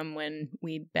only come when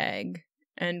we beg.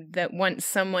 And that once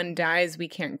someone dies, we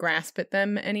can't grasp at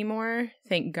them anymore,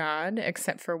 thank God,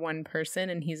 except for one person,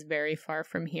 and he's very far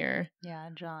from here. Yeah,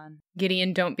 John.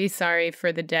 Gideon, don't be sorry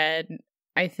for the dead.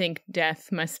 I think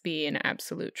death must be an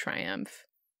absolute triumph.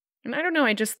 And I don't know,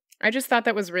 I just thought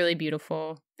that was really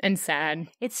beautiful and sad.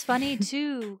 It's funny,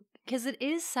 too, because it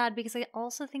is sad, because I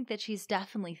also think that she's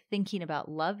definitely thinking about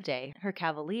Loveday, her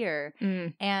cavalier,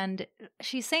 and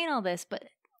she's saying all this, but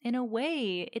in a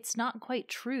way, it's not quite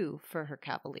true for her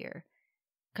cavalier,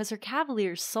 because her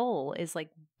cavalier's soul is like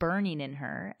burning in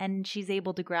her, and she's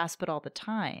able to grasp it all the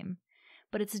time.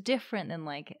 But it's different than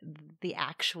like the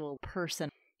actual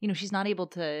person. You know, she's not able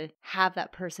to have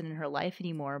that person in her life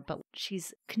anymore, but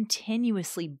she's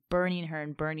continuously burning her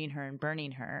and burning her and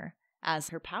burning her as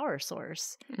her power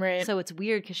source. Right. So it's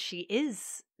weird because she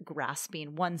is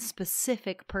grasping one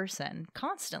specific person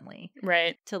constantly.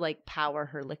 Right. To like power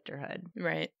her lictorhood.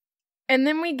 Right. And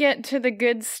then we get to the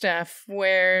good stuff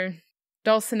where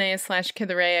Dulcinea /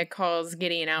 Kithareya calls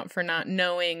Gideon out for not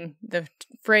knowing the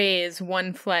phrase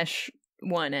one flesh,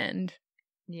 one end.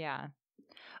 Yeah.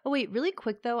 Oh, wait, really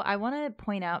quick, though, I want to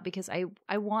point out, because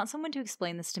I want someone to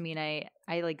explain this to me, and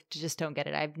I like just don't get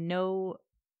it. I have no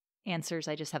answers.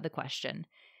 I just have the question.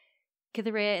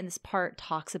 Kithareya in this part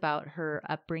talks about her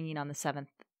upbringing on the 7th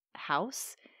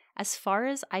house. As far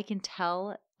as I can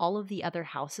tell, all of the other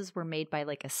houses were made by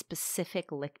like a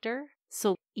specific lictor.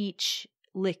 So each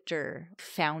lictor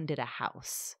founded a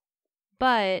house.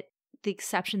 But the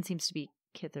exception seems to be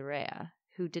Kithareya,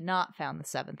 who did not found the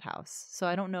 7th house. So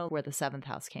I don't know where the 7th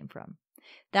house came from.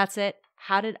 That's it.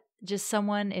 How did just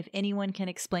someone, if anyone can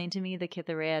explain to me the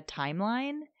Kithareya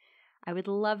timeline, I would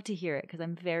love to hear it, because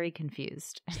I'm very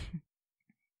confused.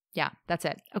 Yeah, that's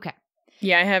it. Okay.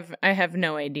 Yeah, I have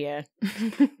no idea.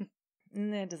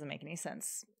 It doesn't make any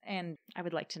sense. And I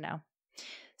would like to know.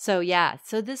 So yeah,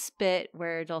 so this bit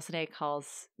where Dulcinea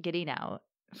calls Gideon out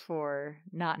for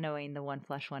not knowing the one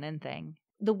flesh, one end thing,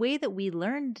 the way that we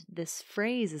learned this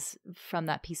phrase is from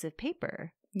that piece of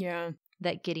paper. Yeah.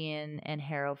 That Gideon and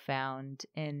Harrow found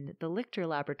in the lictor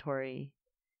laboratory.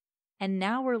 And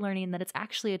now we're learning that it's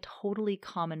actually a totally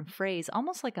common phrase,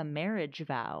 almost like a marriage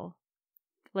vow.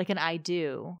 Like an I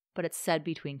do, but it's said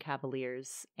between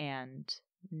cavaliers and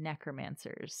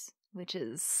necromancers, which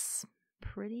is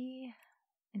pretty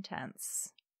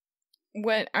intense.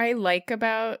 What I like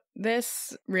about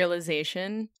this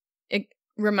realization, it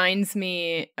reminds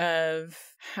me of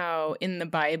how in the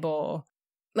Bible,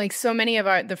 like so many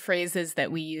of the phrases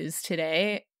that we use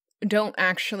today don't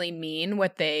actually mean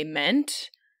what they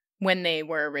meant when they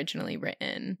were originally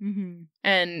written. Mm-hmm.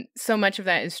 And so much of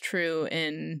that is true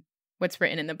in what's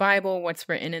written in the Bible, what's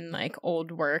written in like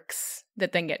old works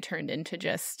that then get turned into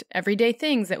just everyday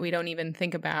things that we don't even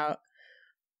think about.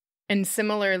 And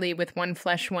similarly with one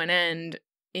flesh, one end,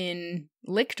 in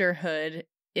lictorhood,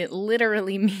 it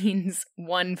literally means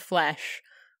one flesh,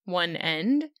 one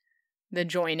end, the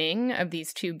joining of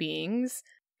these two beings.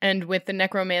 And with the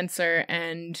necromancer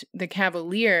and the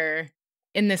cavalier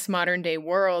in this modern day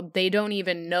world, they don't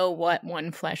even know what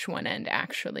one flesh, one end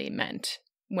actually meant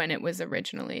when it was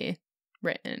originally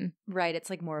written. Right. It's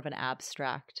like more of an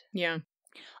abstract. Yeah.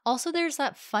 Also, there's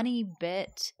that funny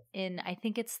bit in, I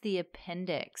think it's the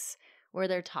appendix, where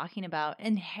they're talking about,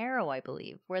 in Harrow, I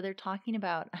believe, where they're talking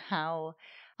about how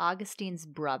Augustine's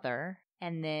brother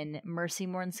and then Mercy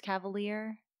Morn's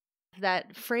cavalier,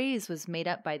 that phrase was made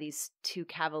up by these two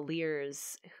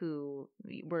cavaliers who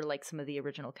were like some of the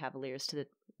original cavaliers to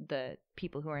the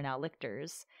people who are now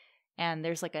lictors. And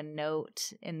there's like a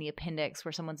note in the appendix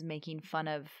where someone's making fun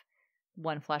of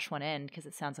One Flesh, One End because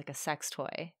it sounds like a sex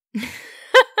toy.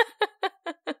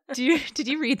 Did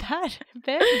you read that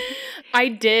bit? I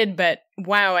did, but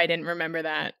wow, I didn't remember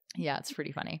that. Yeah, it's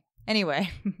pretty funny. Anyway,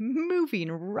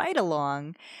 moving right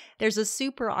along, there's a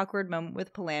super awkward moment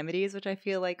with Palamides, which I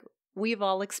feel like we've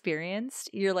all experienced.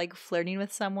 You're like flirting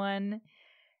with someone,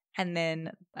 and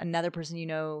then another person you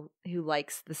know who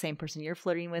likes the same person you're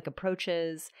flirting with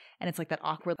approaches, and it's like that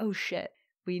awkward, oh shit,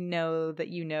 we know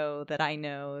that I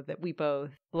know that we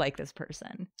both like this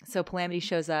person. So Palamides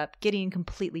shows up, Gideon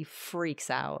completely freaks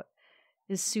out,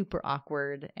 is super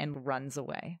awkward, and runs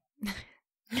away.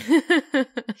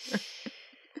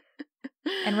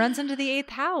 And runs into the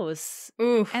 8th house.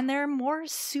 Oof. And there are more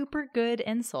super good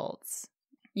insults.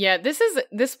 Yeah, this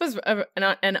was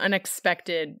an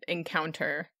unexpected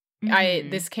encounter.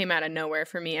 This came out of nowhere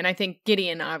for me, and I think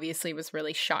Gideon obviously was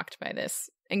really shocked by this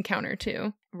encounter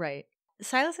too. Right.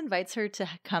 Silas invites her to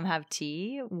come have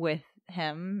tea with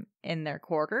him in their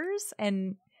quarters,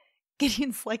 and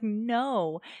Gideon's like,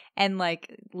 no, and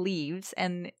like leaves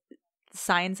and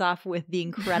signs off with the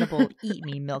incredible "Eat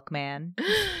me, milkman."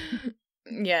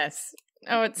 Yes.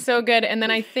 Oh, it's so good. And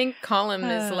then I think Column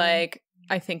is like,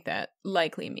 I think that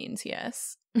likely means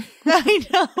yes. I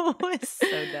know. It's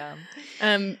so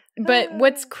dumb. But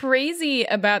what's crazy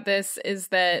about this is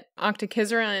that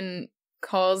Octokizaron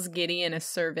calls Gideon a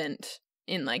servant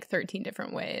in like 13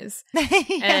 different ways.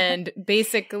 Yeah. And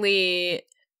basically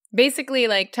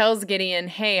like tells Gideon,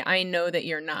 hey, I know that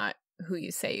you're not who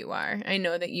you say you are. I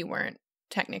know that you weren't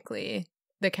technically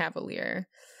the cavalier.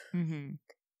 Mm-hmm.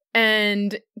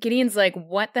 And Gideon's like,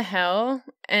 what the hell?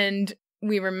 And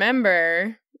we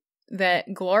remember that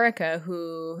Glorica,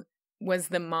 who was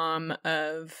the mom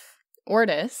of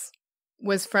Ortis,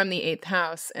 was from the 8th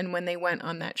house. And when they went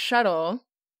on that shuttle,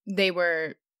 they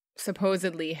were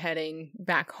supposedly heading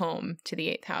back home to the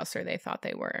 8th house, or they thought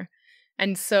they were.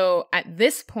 And so at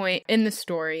this point in the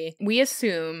story, we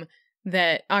assume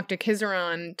that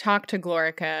Octokizaron talked to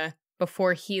Glorica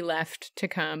before he left to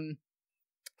come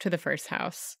to the first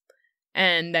house.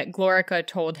 And that Glorica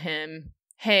told him,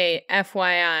 hey,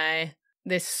 FYI,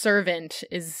 this servant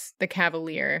is the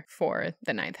cavalier for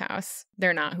the 9th house.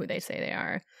 They're not who they say they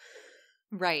are.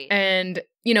 Right. And,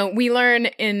 you know, we learn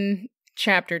in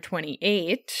chapter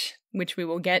 28, which we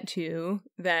will get to,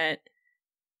 that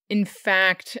in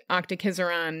fact,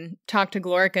 Octokizaron talked to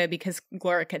Glorica because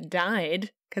Glorica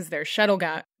died because their shuttle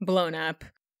got blown up.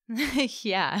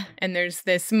 Yeah. And there's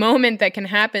this moment that can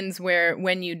happen where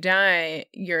when you die,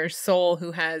 your soul,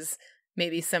 who has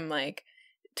maybe some like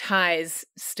ties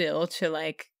still to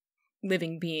like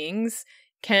living beings,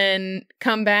 can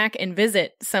come back and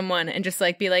visit someone and just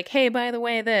like be like, hey, by the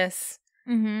way, this,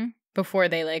 before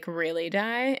they like really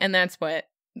die. And that's what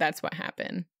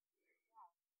happened.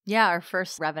 Yeah, our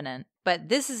first revenant. But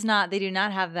this is not, they do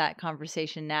not have that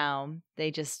conversation now.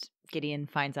 Gideon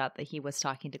finds out that he was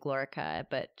talking to Glorica,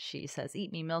 but she says,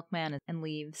 eat me, milkman, and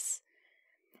leaves.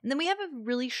 And then we have a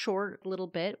really short little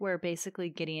bit where basically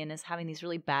Gideon is having these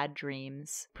really bad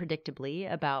dreams, predictably,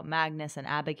 about Magnus and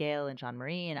Abigail and Jean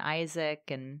Marie and Isaac,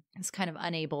 and is kind of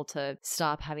unable to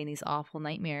stop having these awful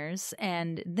nightmares.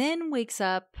 And then wakes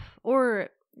up, or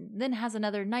then has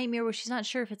another nightmare where she's not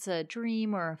sure if it's a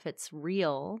dream or if it's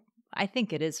real. I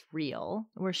think it is real,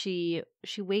 where she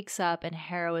wakes up and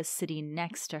Harrow is sitting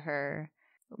next to her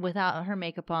without her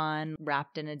makeup on,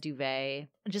 wrapped in a duvet,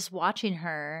 just watching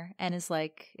her, and is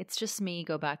like, it's just me,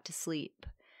 go back to sleep.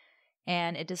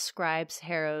 And it describes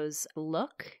Harrow's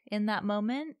look in that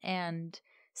moment and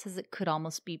says it could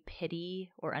almost be pity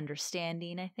or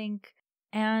understanding, I think.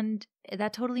 And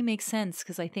that totally makes sense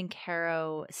because I think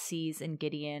Harrow sees in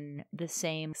Gideon the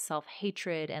same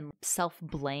self-hatred and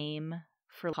self-blame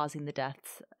for causing the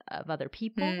deaths of other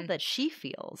people that she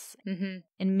feels. Mm-hmm.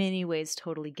 In many ways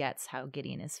totally gets how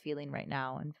Gideon is feeling right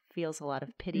now and feels a lot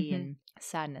of pity and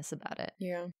sadness about it.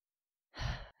 Yeah.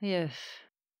 Yeah.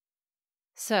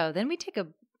 So then we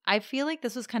I feel like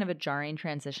this was kind of a jarring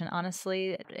transition,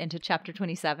 honestly, into chapter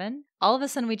 27. All of a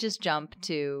sudden we just jump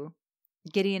to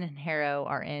Gideon and Harrow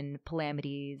are in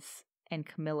Palamides and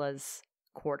Camilla's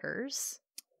quarters.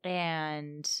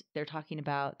 And they're talking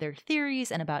about their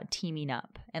theories and about teaming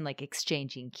up and like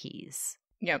exchanging keys.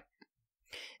 Yep.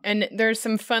 And there's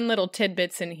some fun little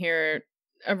tidbits in here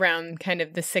around kind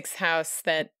of the sixth house,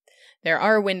 that there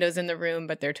are windows in the room,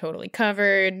 but they're totally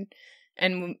covered.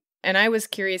 And I was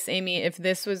curious, Amy, if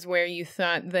this was where you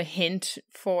thought the hint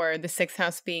for the sixth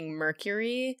house being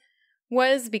Mercury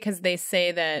was, because they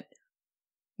say that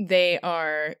they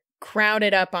are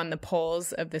crowded up on the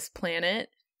poles of this planet,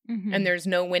 and there's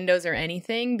no windows or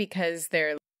anything because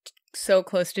they're so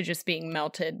close to just being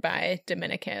melted by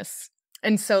Dominicus.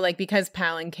 And so, like, because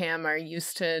Pal and Cam are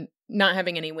used to not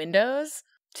having any windows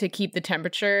to keep the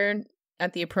temperature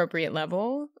at the appropriate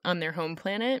level on their home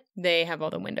planet, they have all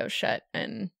the windows shut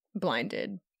and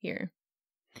blinded here.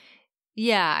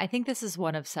 Yeah, I think this is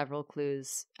one of several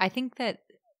clues. I think that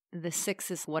the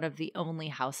six is one of the only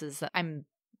houses that I'm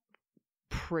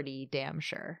pretty damn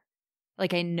sure.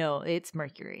 Like, I know it's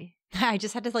Mercury. I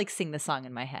just had to, like, sing the song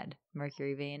in my head.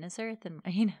 Mercury, Venus, Earth, and,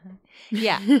 you know.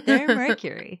 Yeah, they're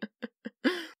Mercury.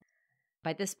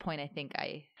 By this point, I think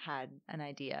I had an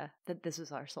idea that this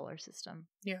was our solar system.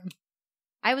 Yeah.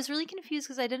 I was really confused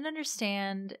because I didn't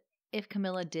understand if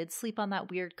Camilla did sleep on that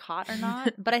weird cot or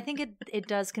not. But I think it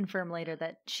does confirm later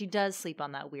that she does sleep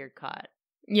on that weird cot.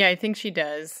 Yeah, I think she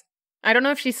does. I don't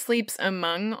know if she sleeps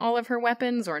among all of her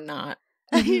weapons or not.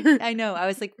 I know. I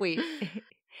was like, wait,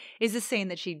 is this saying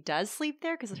that she does sleep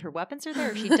there because her weapons are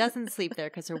there, or she doesn't sleep there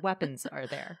because her weapons are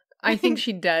there? I think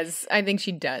she does. I think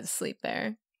she does sleep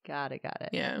there. Got it.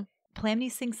 Yeah.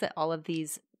 Palamedes thinks that all of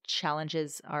these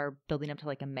challenges are building up to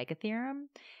like a mega theorem,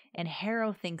 and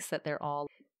Harrow thinks that they're all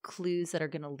clues that are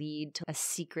going to lead to a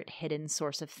secret hidden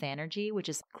source of Thanergy, which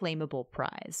is claimable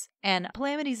prize. And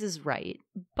Palamedes is right,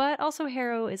 but also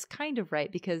Harrow is kind of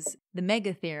right, because the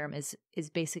mega theorem is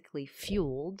basically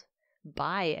fueled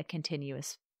by a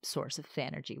continuous source of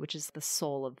Thanergy, which is the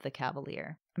soul of the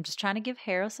Cavalier. I'm just trying to give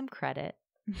Harrow some credit,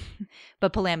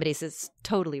 but Palamedes is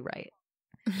totally right.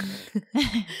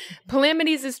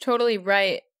 Palamedes is totally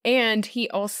right. And he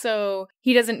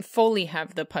doesn't fully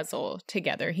have the puzzle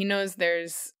together. He knows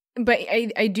but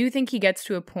I do think he gets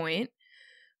to a point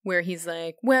where he's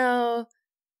like, well,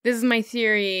 this is my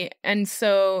theory. And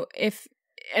so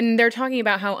and they're talking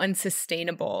about how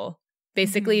unsustainable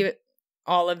basically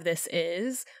all of this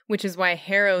is, which is why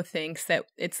Harrow thinks that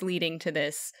it's leading to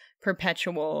this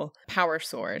perpetual power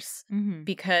source,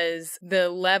 because the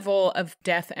level of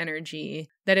death energy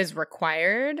that is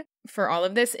required for all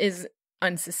of this is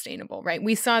unsustainable, right?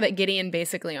 We saw that Gideon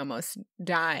basically almost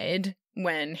died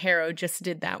when Harrow just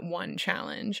did that one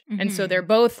challenge. And so they're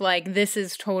both like, this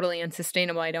is totally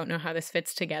unsustainable. I don't know how this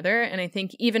fits together. And I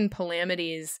think even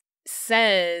Palamedes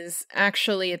says,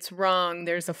 actually, it's wrong.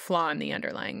 There's a flaw in the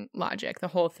underlying logic. The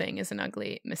whole thing is an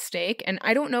ugly mistake. And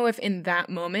I don't know if in that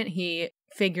moment he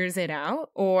figures it out,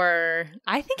 or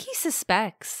I think he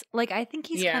suspects. Like, I think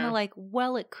he's kind of like,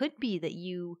 well, it could be that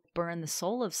you burn the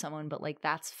soul of someone, but like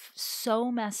that's so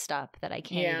messed up that I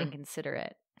can't even consider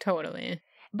it. Totally.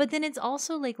 But then it's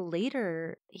also like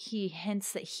later he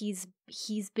hints that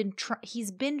he's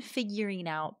been figuring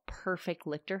out perfect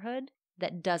lictorhood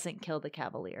that doesn't kill the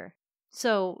Cavalier.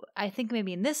 So I think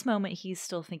maybe in this moment he's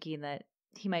still thinking that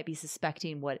he might be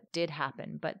suspecting what did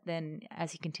happen. But then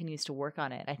as he continues to work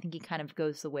on it, I think he kind of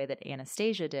goes the way that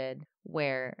Anastasia did,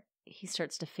 where he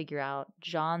starts to figure out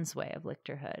John's way of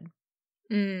lictorhood.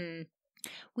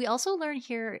 We also learn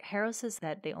here, Harrow says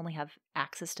that they only have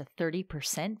access to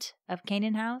 30% of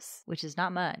Canaan House, which is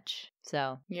not much.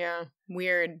 So yeah,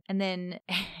 weird. And then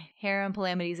Harrow and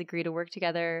Palamedes agree to work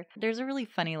together. There's a really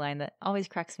funny line that always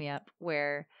cracks me up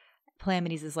where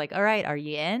Palamedes is like, all right, are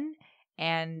you in?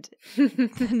 And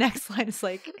the next line is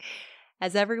like,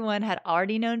 as everyone had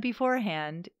already known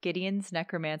beforehand, Gideon's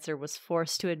necromancer was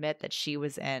forced to admit that she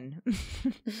was in.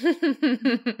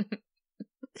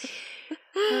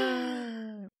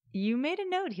 You made a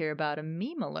note here about a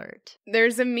meme alert.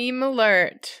 There's a meme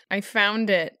alert. I found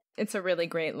it. It's a really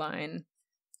great line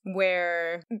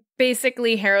where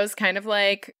basically Harrow's kind of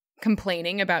like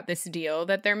complaining about this deal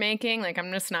that they're making. Like,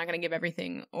 I'm just not going to give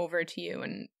everything over to you.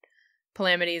 And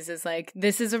Palamedes is like,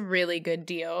 this is a really good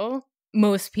deal.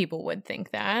 Most people would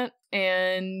think that.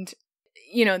 And,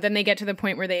 you know, then they get to the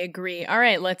point where they agree, all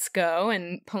right, let's go.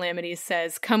 And Palamedes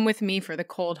says, come with me for the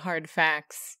cold, hard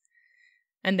facts.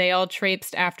 And they all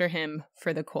traipsed after him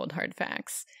for the cold, hard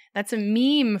facts. That's a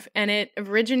meme, and it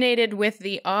originated with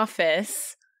The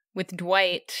Office, with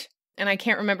Dwight. And I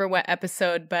can't remember what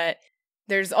episode, but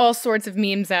there's all sorts of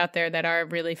memes out there that are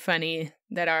really funny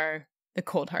that are the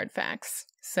cold, hard facts.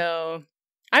 So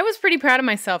I was pretty proud of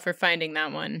myself for finding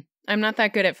that one. I'm not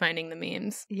that good at finding the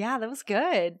memes. Yeah, that was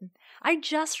good. I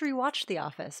just rewatched The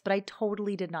Office, but I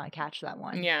totally did not catch that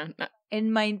one. Yeah.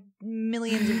 In my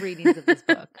millions of readings of this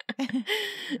book.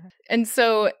 And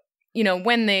so, you know,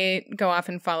 when they go off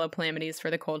and follow Calamities for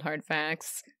the cold hard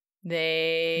facts,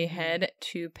 they head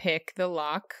to pick the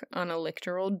lock on a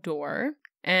literal door.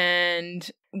 And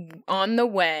on the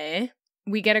way,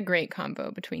 we get a great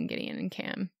combo between Gideon and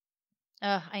Cam.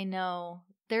 I know.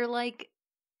 They're like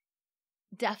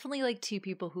definitely like two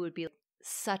people who would be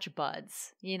such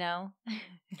buds, you know?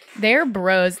 They're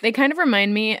bros. They kind of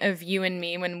remind me of you and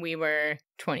me when we were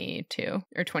 22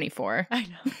 or 24. I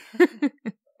know.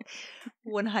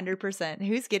 100%.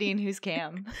 Who's Gideon? Who's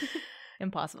Cam?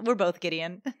 Impossible. We're both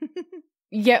Gideon.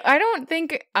 Yeah, I don't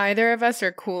think either of us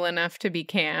are cool enough to be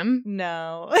Cam.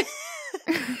 No.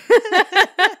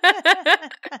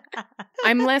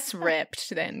 I'm less ripped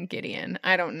than Gideon.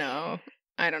 I don't know.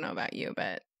 I don't know about you,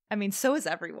 but I mean, so is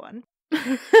everyone.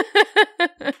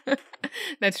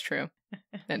 That's true.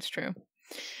 That's true.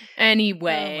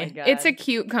 Anyway, it's a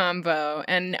cute combo.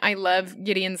 And I love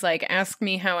Gideon's like, ask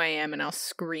me how I am and I'll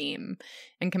scream.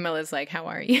 And Camilla's like, how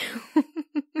are you?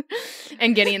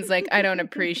 And Gideon's like, I don't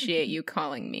appreciate you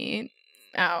calling me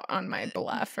out on my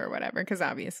bluff or whatever. Because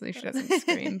obviously she doesn't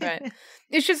scream. But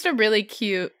it's just a really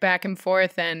cute back and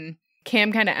forth. And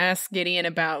Cam kind of asks Gideon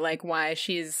about like why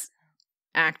she's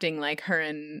acting like her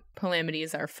and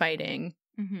Calamities are fighting.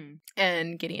 Mm-hmm.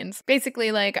 And Gideon's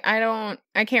basically like, I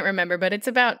can't remember, but it's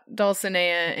about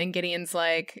Dulcinea. And Gideon's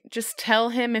like, just tell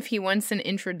him if he wants an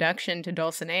introduction to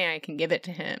Dulcinea, I can give it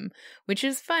to him. Which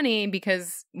is funny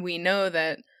because we know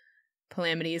that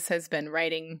Calamities has been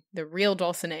writing the real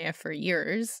Dulcinea for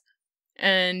years.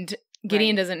 And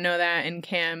Gideon doesn't know that. And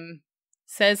Cam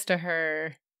says to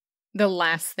her, the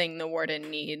last thing the warden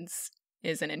needs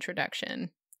is an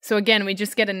introduction. So again, we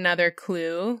just get another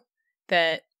clue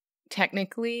that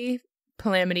technically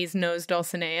Calamities knows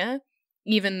Dulcinea,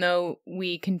 even though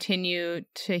we continue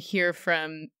to hear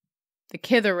from the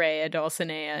Kithareya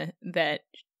Dulcinea that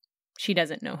she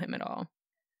doesn't know him at all.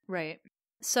 Right.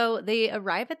 So they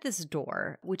arrive at this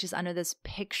door, which is under this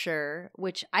picture,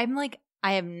 which I'm like,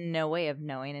 I have no way of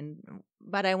knowing,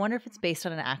 but I wonder if it's based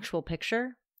on an actual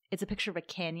picture. It's a picture of a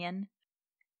canyon.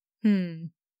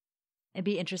 It'd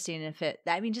be interesting if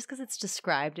just because it's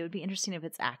described, it would be interesting if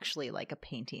it's actually like a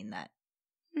painting that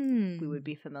we would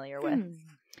be familiar with.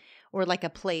 Or like a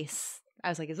place. I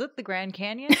was like, is it the Grand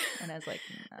Canyon? And I was like,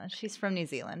 no, she's from New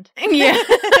Zealand. Yeah.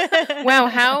 Wow,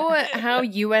 how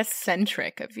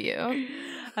US-centric of you.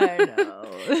 I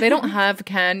know. They don't have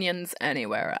canyons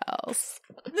anywhere else.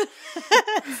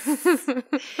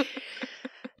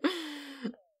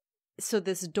 So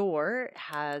this door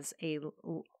has a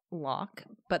lock,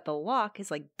 but the lock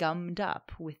is like gummed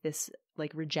up with this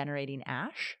like regenerating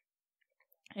ash.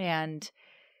 And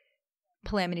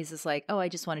Calamities is like, oh, I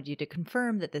just wanted you to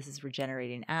confirm that this is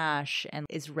regenerating ash and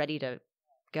is ready to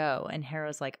go. And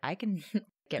Harrow's like, I can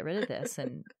get rid of this.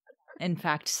 And in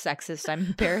fact, sexist, I'm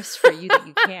embarrassed for you that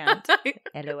you can't.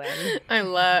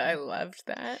 LOL. I loved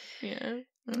that. Yeah.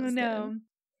 That was no. good.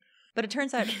 But it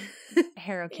turns out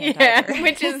Harrow can't either.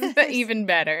 Which is even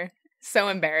better. So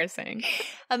embarrassing.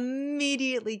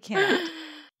 Immediately can't.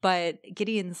 But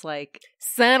Gideon's like,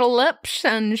 saddle up,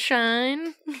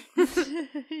 sunshine. Yes,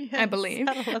 I believe.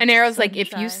 And Arrow's like,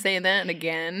 if you say that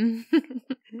again,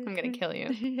 I'm going to kill you.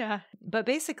 Yeah. But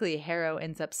basically, Harrow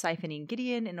ends up siphoning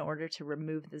Gideon in order to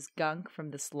remove this gunk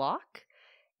from this lock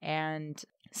and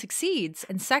succeeds.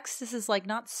 And Sextus is like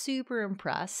not super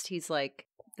impressed. He's like,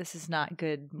 this is not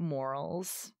good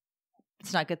morals.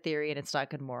 It's not good theory and it's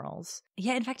not good morals.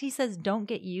 Yeah, in fact, he says, don't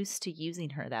get used to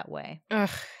using her that way.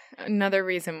 Ugh, another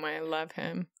reason why I love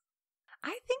him.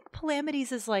 I think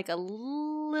Calamities is like a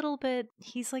little bit,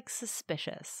 he's like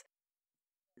suspicious.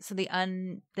 So they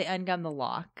ungun the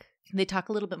lock. They talk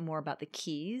a little bit more about the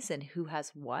keys and who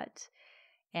has what.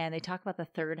 And they talk about the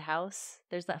third house.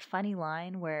 There's that funny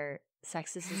line where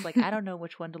Sextus is like, I don't know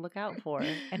which one to look out for.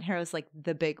 And Harrow's like,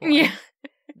 the big one. Yeah.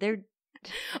 They're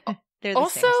the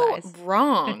also same size.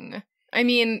 Wrong. I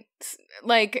mean,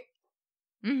 like,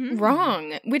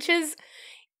 wrong. Which is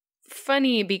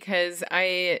funny because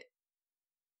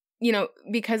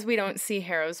because we don't see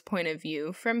Harrow's point of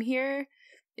view from here,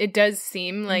 it does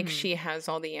seem like she has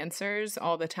all the answers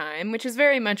all the time, which is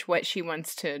very much what she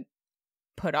wants to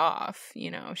put off.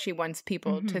 You know, she wants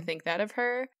people to think that of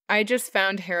her. I just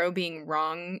found Harrow being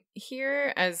wrong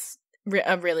here as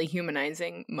a really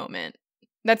humanizing moment.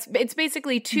 It's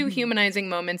basically two humanizing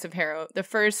moments of Harrow. The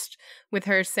first with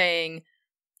her saying,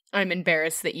 I'm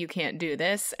embarrassed that you can't do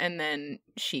this, and then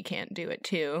she can't do it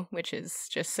too, which is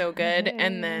just so good.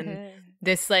 And then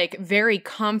this like very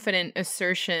confident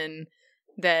assertion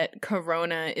that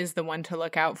Corona is the one to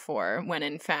look out for, when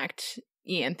in fact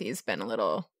Ianthe's been a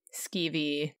little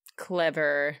skeevy,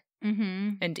 clever,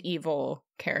 and evil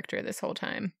character this whole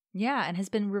time. Yeah, and has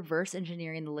been reverse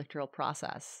engineering the literal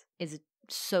process. Is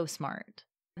so smart.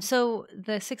 So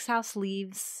the Sixth House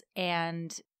leaves,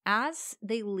 and as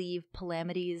they leave,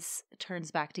 Palamedes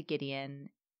turns back to Gideon,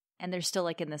 and they're still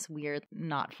like in this weird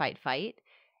not fight.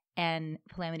 And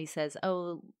Palamedes says,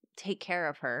 "Oh, take care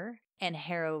of her." And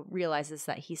Harrow realizes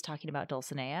that he's talking about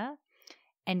Dulcinea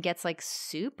and gets like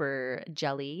super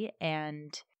jelly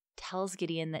and tells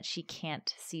Gideon that she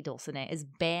can't see Dulcinea, is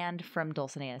banned from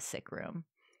Dulcinea's sick room.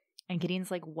 And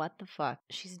Gideon's like, what the fuck?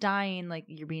 She's dying. Like,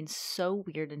 you're being so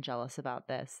weird and jealous about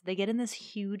this. They get in this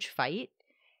huge fight,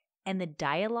 and the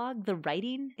dialogue, the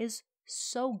writing is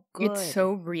so good. It's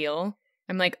so real.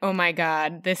 I'm like, oh my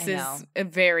God, this is a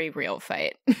very real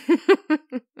fight.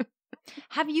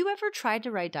 Have you ever tried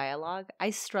to write dialogue?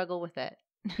 I struggle with it.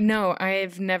 No,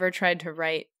 I've never tried to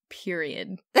write,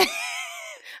 period.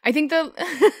 I think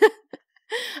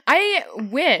I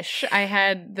wish I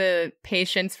had the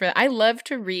patience for that. I love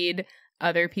to read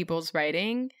other people's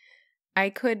writing. I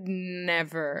could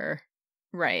never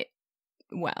write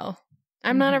well.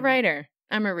 I'm not a writer.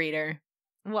 I'm a reader.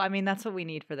 Well, I mean, that's what we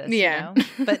need for this, yeah. You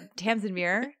know? But Tamsin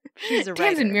Muir, she's a writer.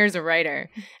 Tamsin Muir's a writer.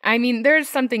 I mean, there's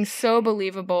something so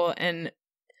believable and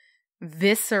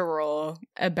visceral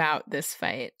about this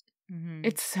fight.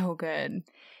 It's so good.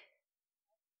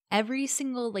 Every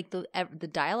single, like, the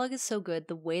dialogue is so good.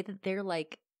 The way that their,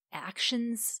 like,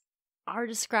 actions are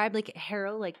described, like,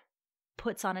 Harrow, like,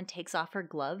 puts on and takes off her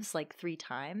gloves, like, 3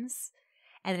 times.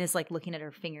 And then is, like, looking at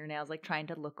her fingernails, like, trying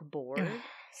to look bored. So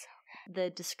good. The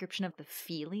description of the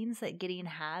feelings that Gideon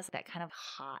has, that kind of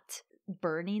hot,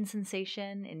 burning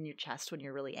sensation in your chest when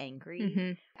you're really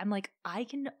angry. I'm like, I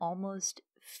can almost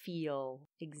feel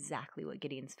exactly what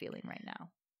Gideon's feeling right now.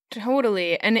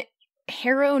 Totally. And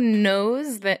Harrow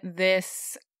knows that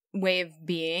this way of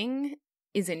being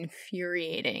is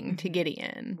infuriating to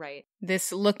Gideon. Right.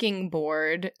 This looking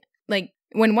bored, like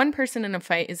when one person in a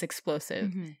fight is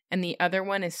explosive and the other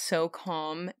one is so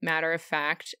calm, matter of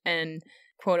fact, and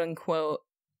quote unquote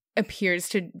appears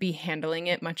to be handling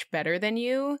it much better than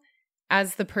you,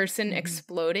 as the person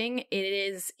exploding, it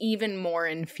is even more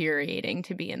infuriating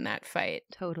to be in that fight.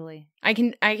 Totally. I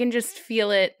can just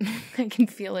feel it. I can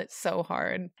feel it so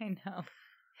hard. I know.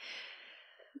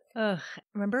 Ugh.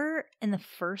 Remember in the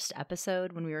first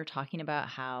episode when we were talking about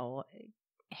how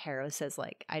Harrow says,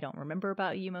 like, I don't remember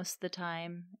about you most of the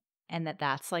time, and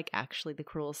that's like actually the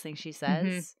cruelest thing she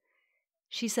says?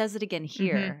 She says it again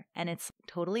here, and it's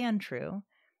totally untrue.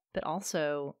 But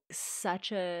also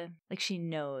such a, like, she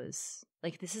knows,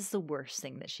 like, this is the worst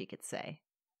thing that she could say.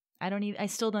 I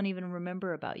still don't even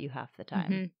remember about you half the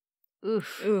time.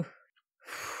 Oof. Oh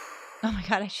my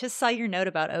God, I just saw your note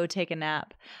about, take a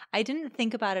nap. I didn't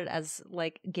think about it as,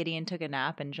 like, Gideon took a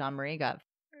nap and Jean-Marie got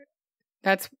killed.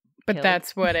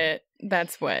 That's what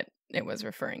it was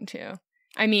referring to.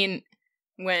 I mean,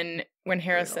 when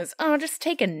Harrow says, oh, just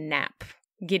take a nap,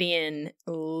 Gideon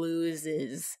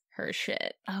loses her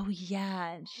shit. Oh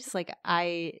yeah. And she's like,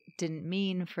 I didn't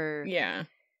mean for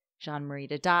Jean-Marie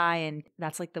to die. And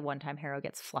that's like the one time Harrow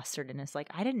gets flustered and is like,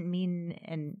 I didn't mean,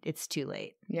 and it's too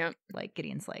late. Yeah. Like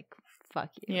Gideon's like,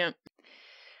 fuck you. Yeah.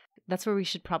 That's where we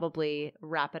should probably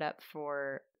wrap it up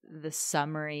for the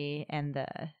summary and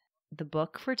the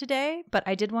book for today. But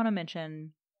I did want to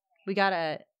mention, we got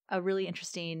a really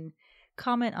interesting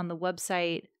comment on the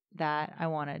website that I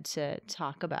wanted to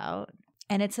talk about.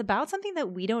 And it's about something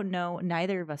that we don't know,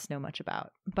 neither of us know much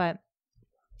about. But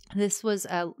this was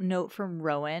a note from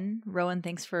Rowan. Rowan,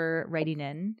 thanks for writing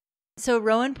in. So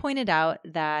Rowan pointed out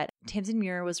that Tamsin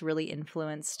Muir was really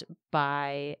influenced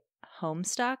by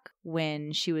Homestuck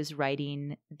when she was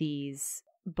writing these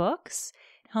books.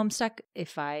 Homestuck,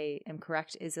 if I am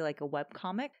correct, is like a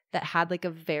webcomic that had like a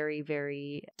very,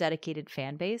 very dedicated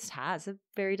fan base, has a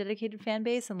very dedicated fan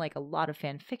base, and like a lot of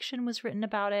fan fiction was written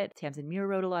about it. Tamsin Muir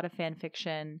wrote a lot of fan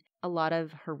fiction. A lot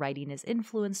of her writing is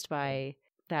influenced by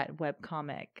that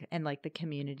webcomic and like the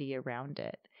community around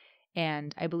it.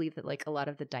 And I believe that like a lot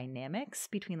of the dynamics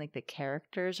between like the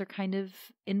characters are kind of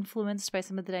influenced by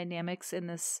some of the dynamics in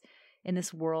this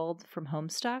world from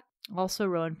Homestuck. Also,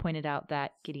 Rowan pointed out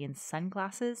that Gideon's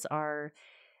sunglasses are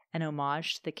an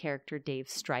homage to the character Dave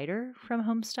Strider from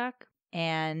Homestuck.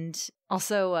 And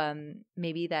also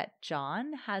maybe that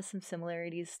John has some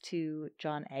similarities to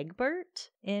John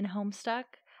Egbert in Homestuck.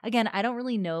 Again, I don't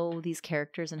really know these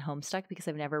characters in Homestuck because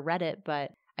I've never read it,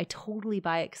 but I totally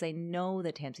buy it because I know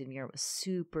that Tamsin Muir was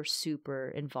super, super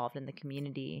involved in the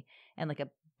community and like a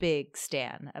big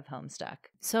stan of Homestuck.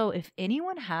 So if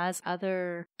anyone has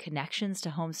other connections to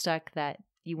Homestuck that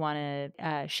you want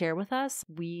to share with us,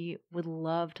 we would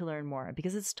love to learn more,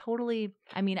 because it's totally,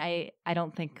 I mean, I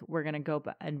don't think we're going to go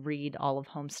and read all of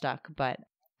Homestuck, but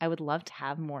I would love to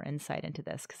have more insight into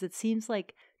this because it seems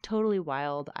like totally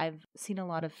wild. I've seen a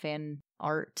lot of fan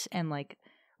art and like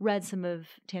read some of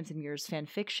Tamsin Muir's fan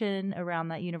fiction around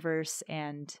that universe,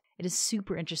 and it is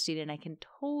super interesting, and I can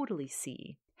totally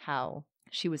see how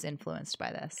she was influenced by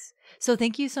this. So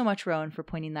thank you so much, Rowan, for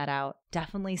pointing that out.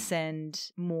 Definitely send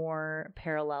more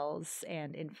parallels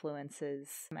and influences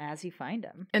as you find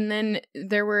them. And then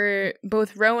there were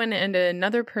both Rowan and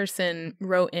another person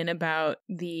wrote in about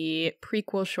the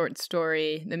prequel short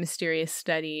story, The Mysterious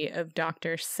Study of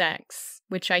Dr. Sex,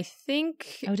 which I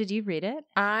think... Oh, did you read it?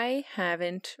 I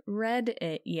haven't read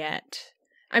it yet.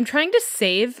 I'm trying to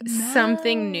save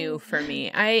something new for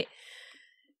me.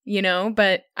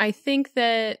 But I think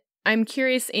that I'm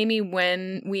curious, Amy,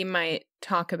 when we might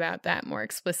talk about that more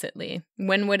explicitly.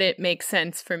 When would it make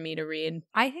sense for me to read?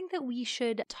 I think that we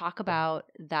should talk about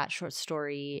that short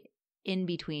story in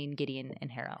between Gideon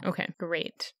and Harrow. Okay,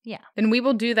 great. Yeah. Then we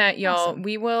will do that, y'all. Awesome.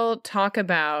 We will talk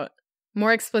about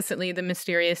more explicitly The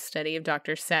Mysterious Study of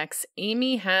Dr. Sex.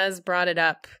 Amy has brought it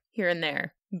up here and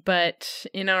there, but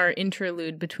in our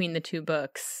interlude between the two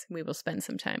books, we will spend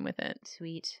some time with it.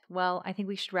 Sweet. Well, I think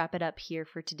we should wrap it up here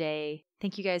for today.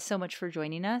 Thank you guys so much for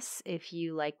joining us. If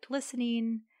you liked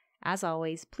listening, as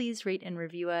always, please rate and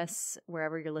review us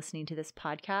wherever you're listening to this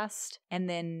podcast. And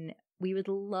then we would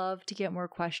love to get more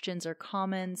questions or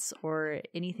comments or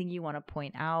anything you want to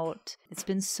point out. It's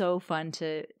been so fun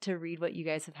to read what you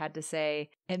guys have had to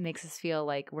say. It makes us feel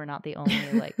like we're not the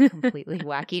only like completely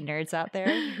wacky nerds out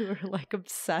there who are like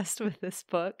obsessed with this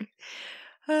book.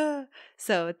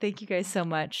 So thank you guys so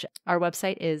much. Our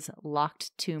website is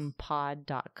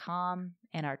lockedtombpod.com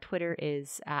and our Twitter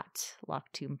is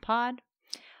 @lockedtombpod.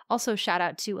 Also, shout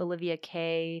out to Olivia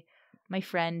K, my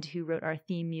friend who wrote our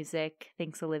theme music.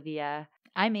 Thanks, Olivia.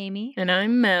 I'm Amy. And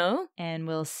I'm Mel. And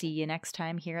we'll see you next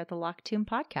time here at the Locked Tomb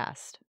Podcast.